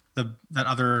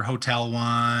other hotel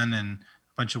one and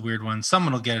bunch of weird ones.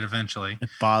 Someone will get it eventually. It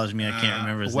bothers me. I can't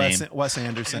remember his name. Wes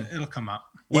Anderson. It'll come up.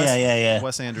 Yeah.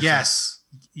 Wes Anderson.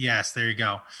 Yes. There you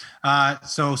go.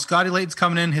 So Scotty Layton's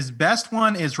coming in. His best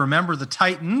one is Remember the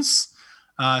Titans.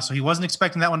 So he wasn't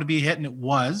expecting that one to be a hit, and it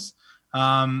was.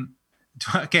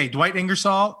 Okay, Dwight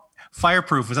Ingersoll,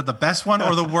 Fireproof. Was that the best one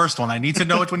or the worst one? I need to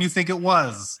know which one you think it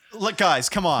was. Look, guys,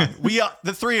 come on.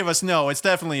 The three of us know it's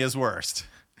definitely his worst.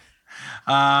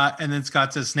 And then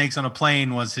Scott says Snakes on a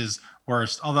Plane was his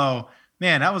worst. Although,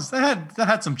 man, that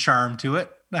had some charm to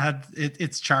it. That had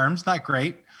its charms, not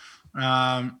great.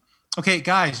 Okay,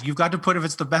 guys, you've got to put if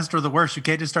it's the best or the worst. You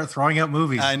can't just start throwing out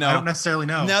movies. I know. I don't necessarily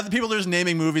know. Now the people are just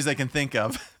naming movies they can think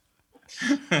of.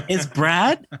 Is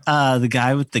Brad the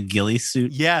guy with the ghillie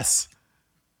suit? Yes.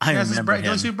 I remember him.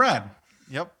 Ghillie suit Brad.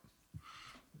 Yep.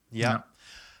 Yeah.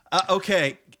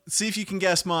 Okay, see if you can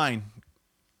guess mine.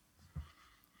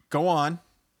 Go on.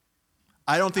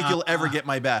 I don't think you'll ever get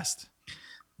my best.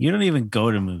 You don't even go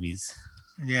to movies.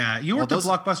 Yeah, you worked at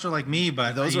Blockbuster like me,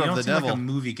 but those you are of don't the seem devil. like a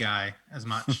movie guy as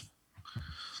much.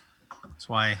 That's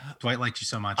why Dwight liked you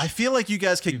so much. I feel like you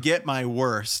guys could get my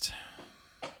worst.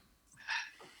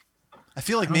 I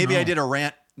feel like maybe I did a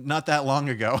rant not that long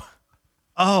ago.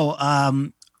 Oh,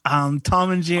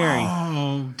 Tom and Jerry.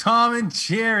 Oh, Tom and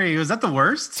Jerry. Was that the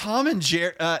worst? Tom and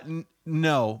Jerry.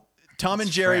 No. Tom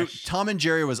and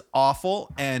Jerry was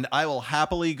awful, and I will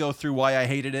happily go through why I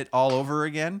hated it all over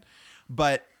again.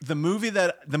 But the movie,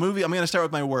 I'm going to start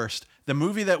with my worst. The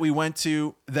movie that we went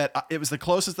to, it was the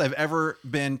closest I've ever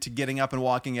been to getting up and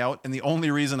walking out. And the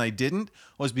only reason I didn't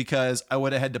was because I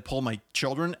would have had to pull my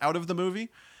children out of the movie,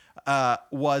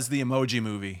 was the Emoji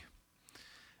Movie.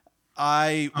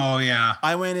 I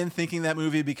went in thinking that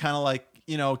movie would be kind of like,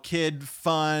 kid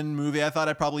fun movie. I thought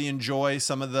I'd probably enjoy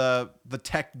some of the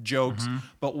tech jokes,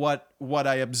 but what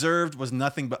I observed was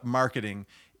nothing but marketing.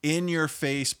 In your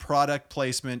face product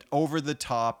placement, over the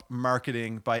top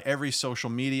marketing by every social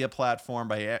media platform,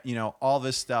 by all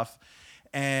this stuff,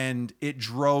 and it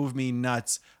drove me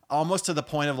nuts, almost to the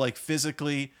point of like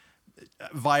physically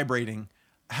vibrating.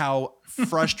 How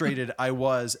frustrated I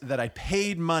was that I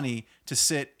paid money to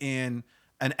sit in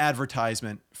an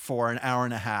advertisement for an hour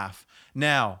and a half.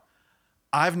 Now,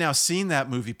 I've now seen that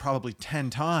movie probably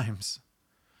 10 times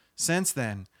since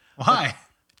then. Why?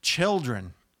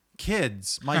 Children.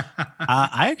 Kids.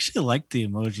 I actually like the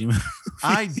Emoji Movie.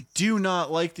 I do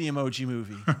not like the Emoji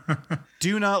Movie.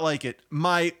 Do not like it.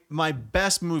 My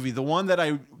best movie, the one that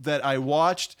I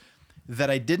watched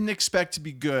that I didn't expect to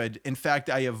be good. In fact,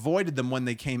 I avoided them when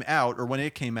they came out, or when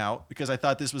it came out, because I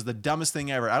thought this was the dumbest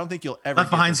thing ever. I don't think you'll ever Left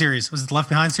Behind series. Was it the Left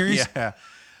Behind series? Yeah.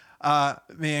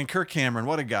 Man, Kirk Cameron,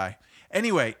 what a guy.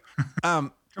 Anyway,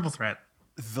 Triple threat.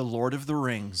 The Lord of the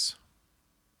Rings.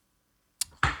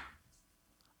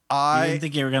 I didn't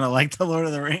think you were gonna like The Lord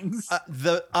of the Rings.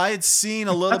 I had seen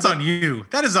a little. That's on you.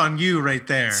 That is on you right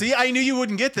there. See, I knew you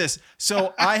wouldn't get this.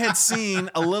 So I had seen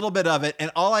a little bit of it,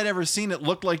 and all I'd ever seen, it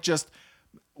looked like just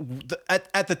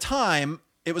at the time,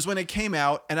 it was when it came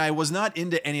out, and I was not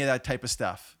into any of that type of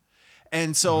stuff.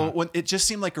 And so when it just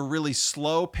seemed like a really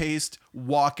slow paced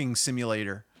walking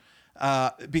simulator,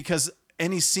 because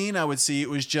any scene I would see, it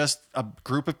was just a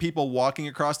group of people walking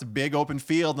across a big open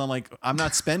field. And I'm like, I'm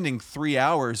not spending 3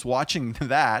 hours watching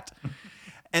that.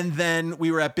 And then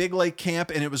we were at Big Lake Camp,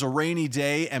 and it was a rainy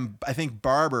day. And I think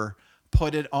Barber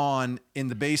put it on in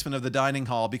the basement of the dining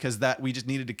hall because we just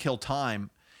needed to kill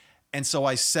time. And so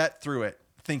I sat through it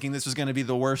thinking this was going to be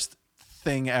the worst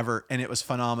thing ever. And it was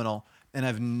phenomenal. And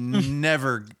I've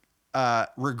never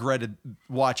regretted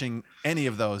watching any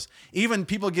of those. Even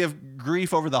people give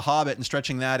grief over The Hobbit and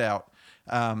stretching that out.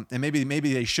 And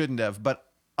maybe they shouldn't have, but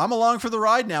I'm along for the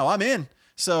ride now. I'm in.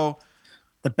 So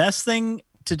the best thing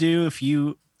to do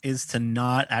is to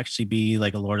not actually be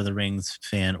like a Lord of the Rings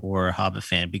fan or a Hobbit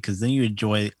fan, because then you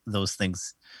enjoy those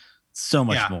things so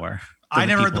much more. I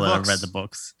never read the books. Read the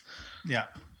books. Yeah.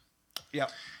 Yeah.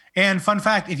 And fun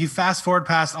fact, if you fast forward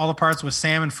past all the parts with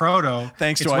Sam and Frodo,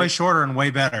 it's way shorter and way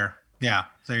better. Yeah,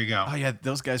 there you go. Oh yeah,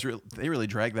 those guys they really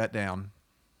drag that down.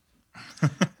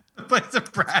 But it's a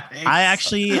Brad hates. I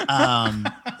actually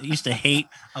used to hate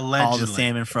all the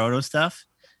Sam and Frodo stuff,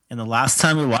 and the last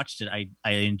time we watched it,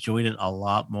 I enjoyed it a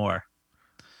lot more.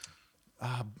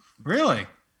 Really?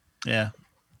 Yeah.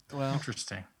 Well,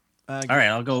 interesting. All right,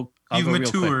 I'll go. You've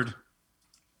matured.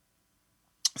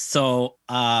 So,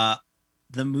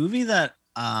 the movie that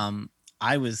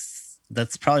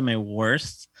that's probably my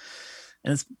worst,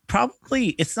 and it's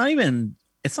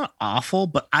not awful,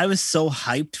 but I was so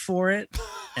hyped for it,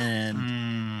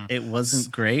 and it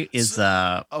wasn't great. Is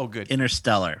good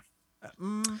Interstellar.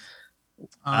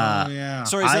 Yeah.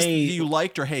 Sorry, is this you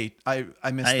liked or hate? I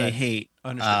missed that. I hate.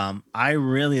 I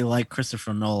really like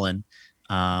Christopher Nolan,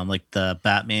 like the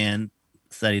Batman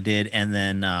that he did, and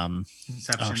then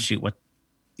Inception.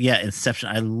 Inception.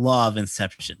 I love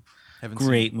Inception.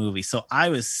 Great movie. So I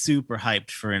was super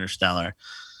hyped for Interstellar,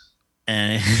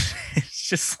 and it's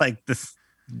just like this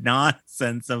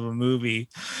nonsense of a movie.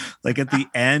 Like at the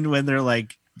end when they're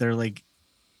like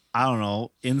I don't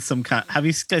know, in some kind. Have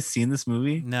you guys seen this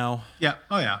movie? No. Yeah.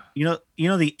 Oh yeah. You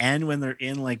know the end when they're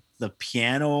in like the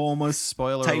piano almost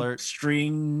spoiler type alert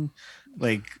string.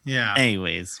 Like yeah.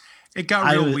 Anyways, it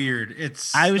got real weird.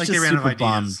 I was just super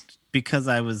bummed because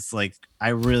I was like, I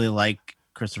really like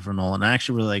Christopher Nolan. I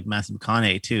actually really like Matthew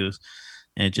McConaughey too,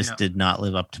 and it just did not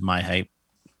live up to my hype.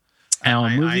 And a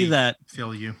movie that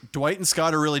feel you, Dwight and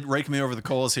Scott are really raking me over the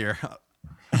coals here.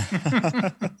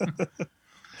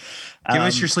 Give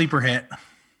us your sleeper hit.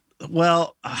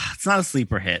 Well, it's not a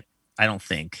sleeper hit. I don't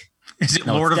think. Is it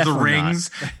No, Lord it's of the definitely not. Rings?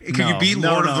 Can No, you beat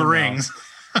no, Lord of no, the no. Rings?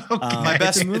 Okay. My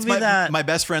best, it's a it's movie that- my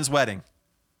best friend's wedding.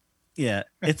 Yeah,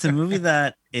 it's a movie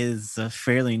that is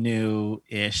fairly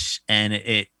new-ish, and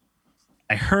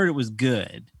I heard it was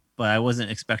good, but I wasn't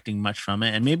expecting much from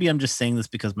it. And maybe I'm just saying this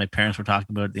because my parents were talking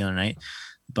about it the other night,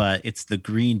 but it's The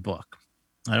Green Book.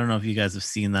 I don't know if you guys have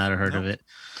seen that or heard of Nope. it.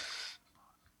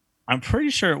 I'm pretty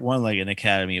sure it won like an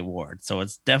Academy Award, so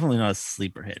it's definitely not a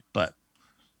sleeper hit, but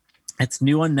it's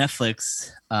new on Netflix,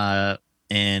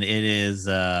 and it is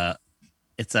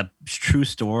it's a true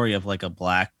story of like a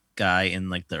black guy in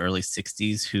like the early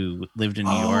 60s who lived in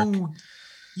New York.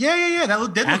 Yeah.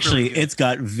 That did look Actually, really good. it's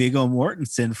got Viggo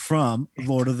Mortensen from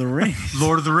Lord of the Rings.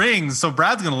 Lord of the Rings. So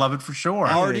Brad's gonna love it for sure.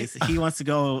 Anyways, he wants to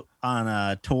go on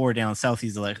a tour down south.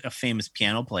 He's like a famous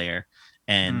piano player,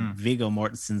 and Viggo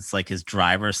Mortensen's like his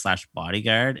driver /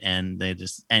 bodyguard. And they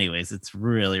just, anyways, it's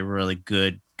really, really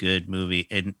good movie.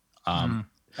 And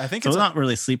I think so it's it's not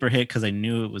really a sleeper hit because I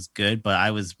knew it was good, but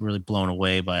I was really blown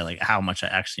away by like how much I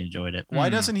actually enjoyed it. Why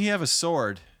doesn't he have a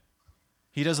sword?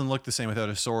 He doesn't look the same without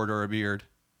a sword or a beard.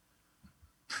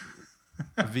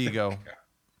 Vigo.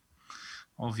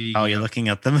 Oh, You're looking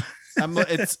at them.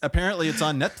 It's apparently it's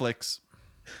on Netflix.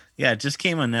 Yeah, it just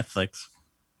came on Netflix.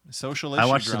 Social I issue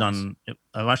watched drums.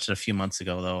 I watched it a few months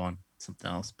ago though on something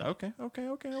else. But Okay.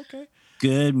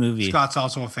 good movie. Scott's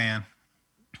also a fan.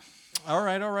 All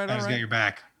right. He's got your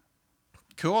back.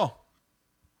 Cool.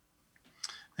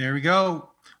 There we go.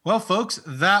 Well, folks,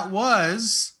 that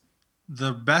was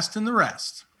the best and the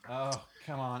rest. Oh,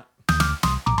 come on.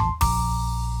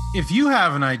 If you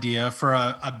have an idea for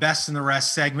a best and the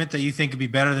rest segment that you think would be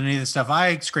better than any of the stuff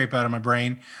I scrape out of my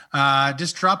brain,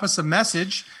 just drop us a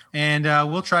message and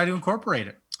we'll try to incorporate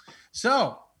it.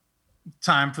 So,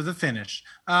 time for the finish.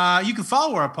 You can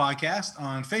follow our podcast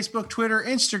on Facebook, Twitter,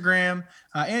 Instagram,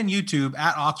 and YouTube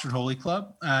at Oxford Holy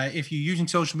Club. If you're using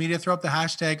social media, throw up the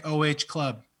hashtag OH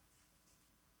Club.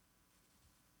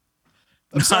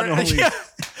 I'm sorry. Not only-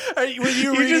 Were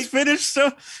you You reading?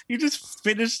 just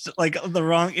finished like the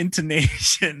wrong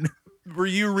intonation. Were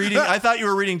you reading? I thought you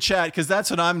were reading chat because that's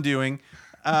what I'm doing.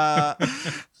 Not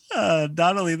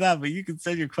only that, but you can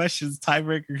send your questions,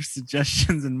 tiebreaker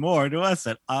suggestions, and more to us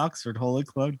at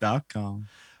oxfordholyclub.com.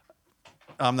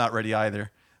 I'm not ready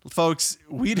either. Folks,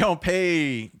 we don't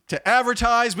pay to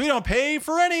advertise. We don't pay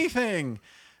for anything.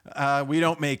 We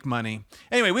don't make money.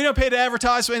 Anyway, we don't pay to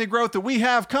advertise, so any growth that we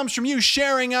have comes from you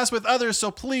sharing us with others. So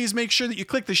please make sure that you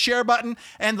click the share button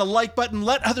and the like button.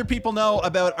 Let other people know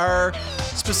about our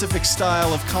specific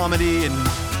style of comedy and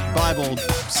Bible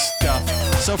stuff.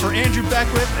 So for Andrew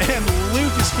Beckwith and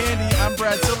Lucas Candy, I'm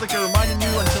Brad Sidlicker reminding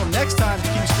you until next time to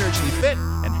keep spiritually fit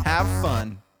and have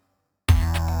fun.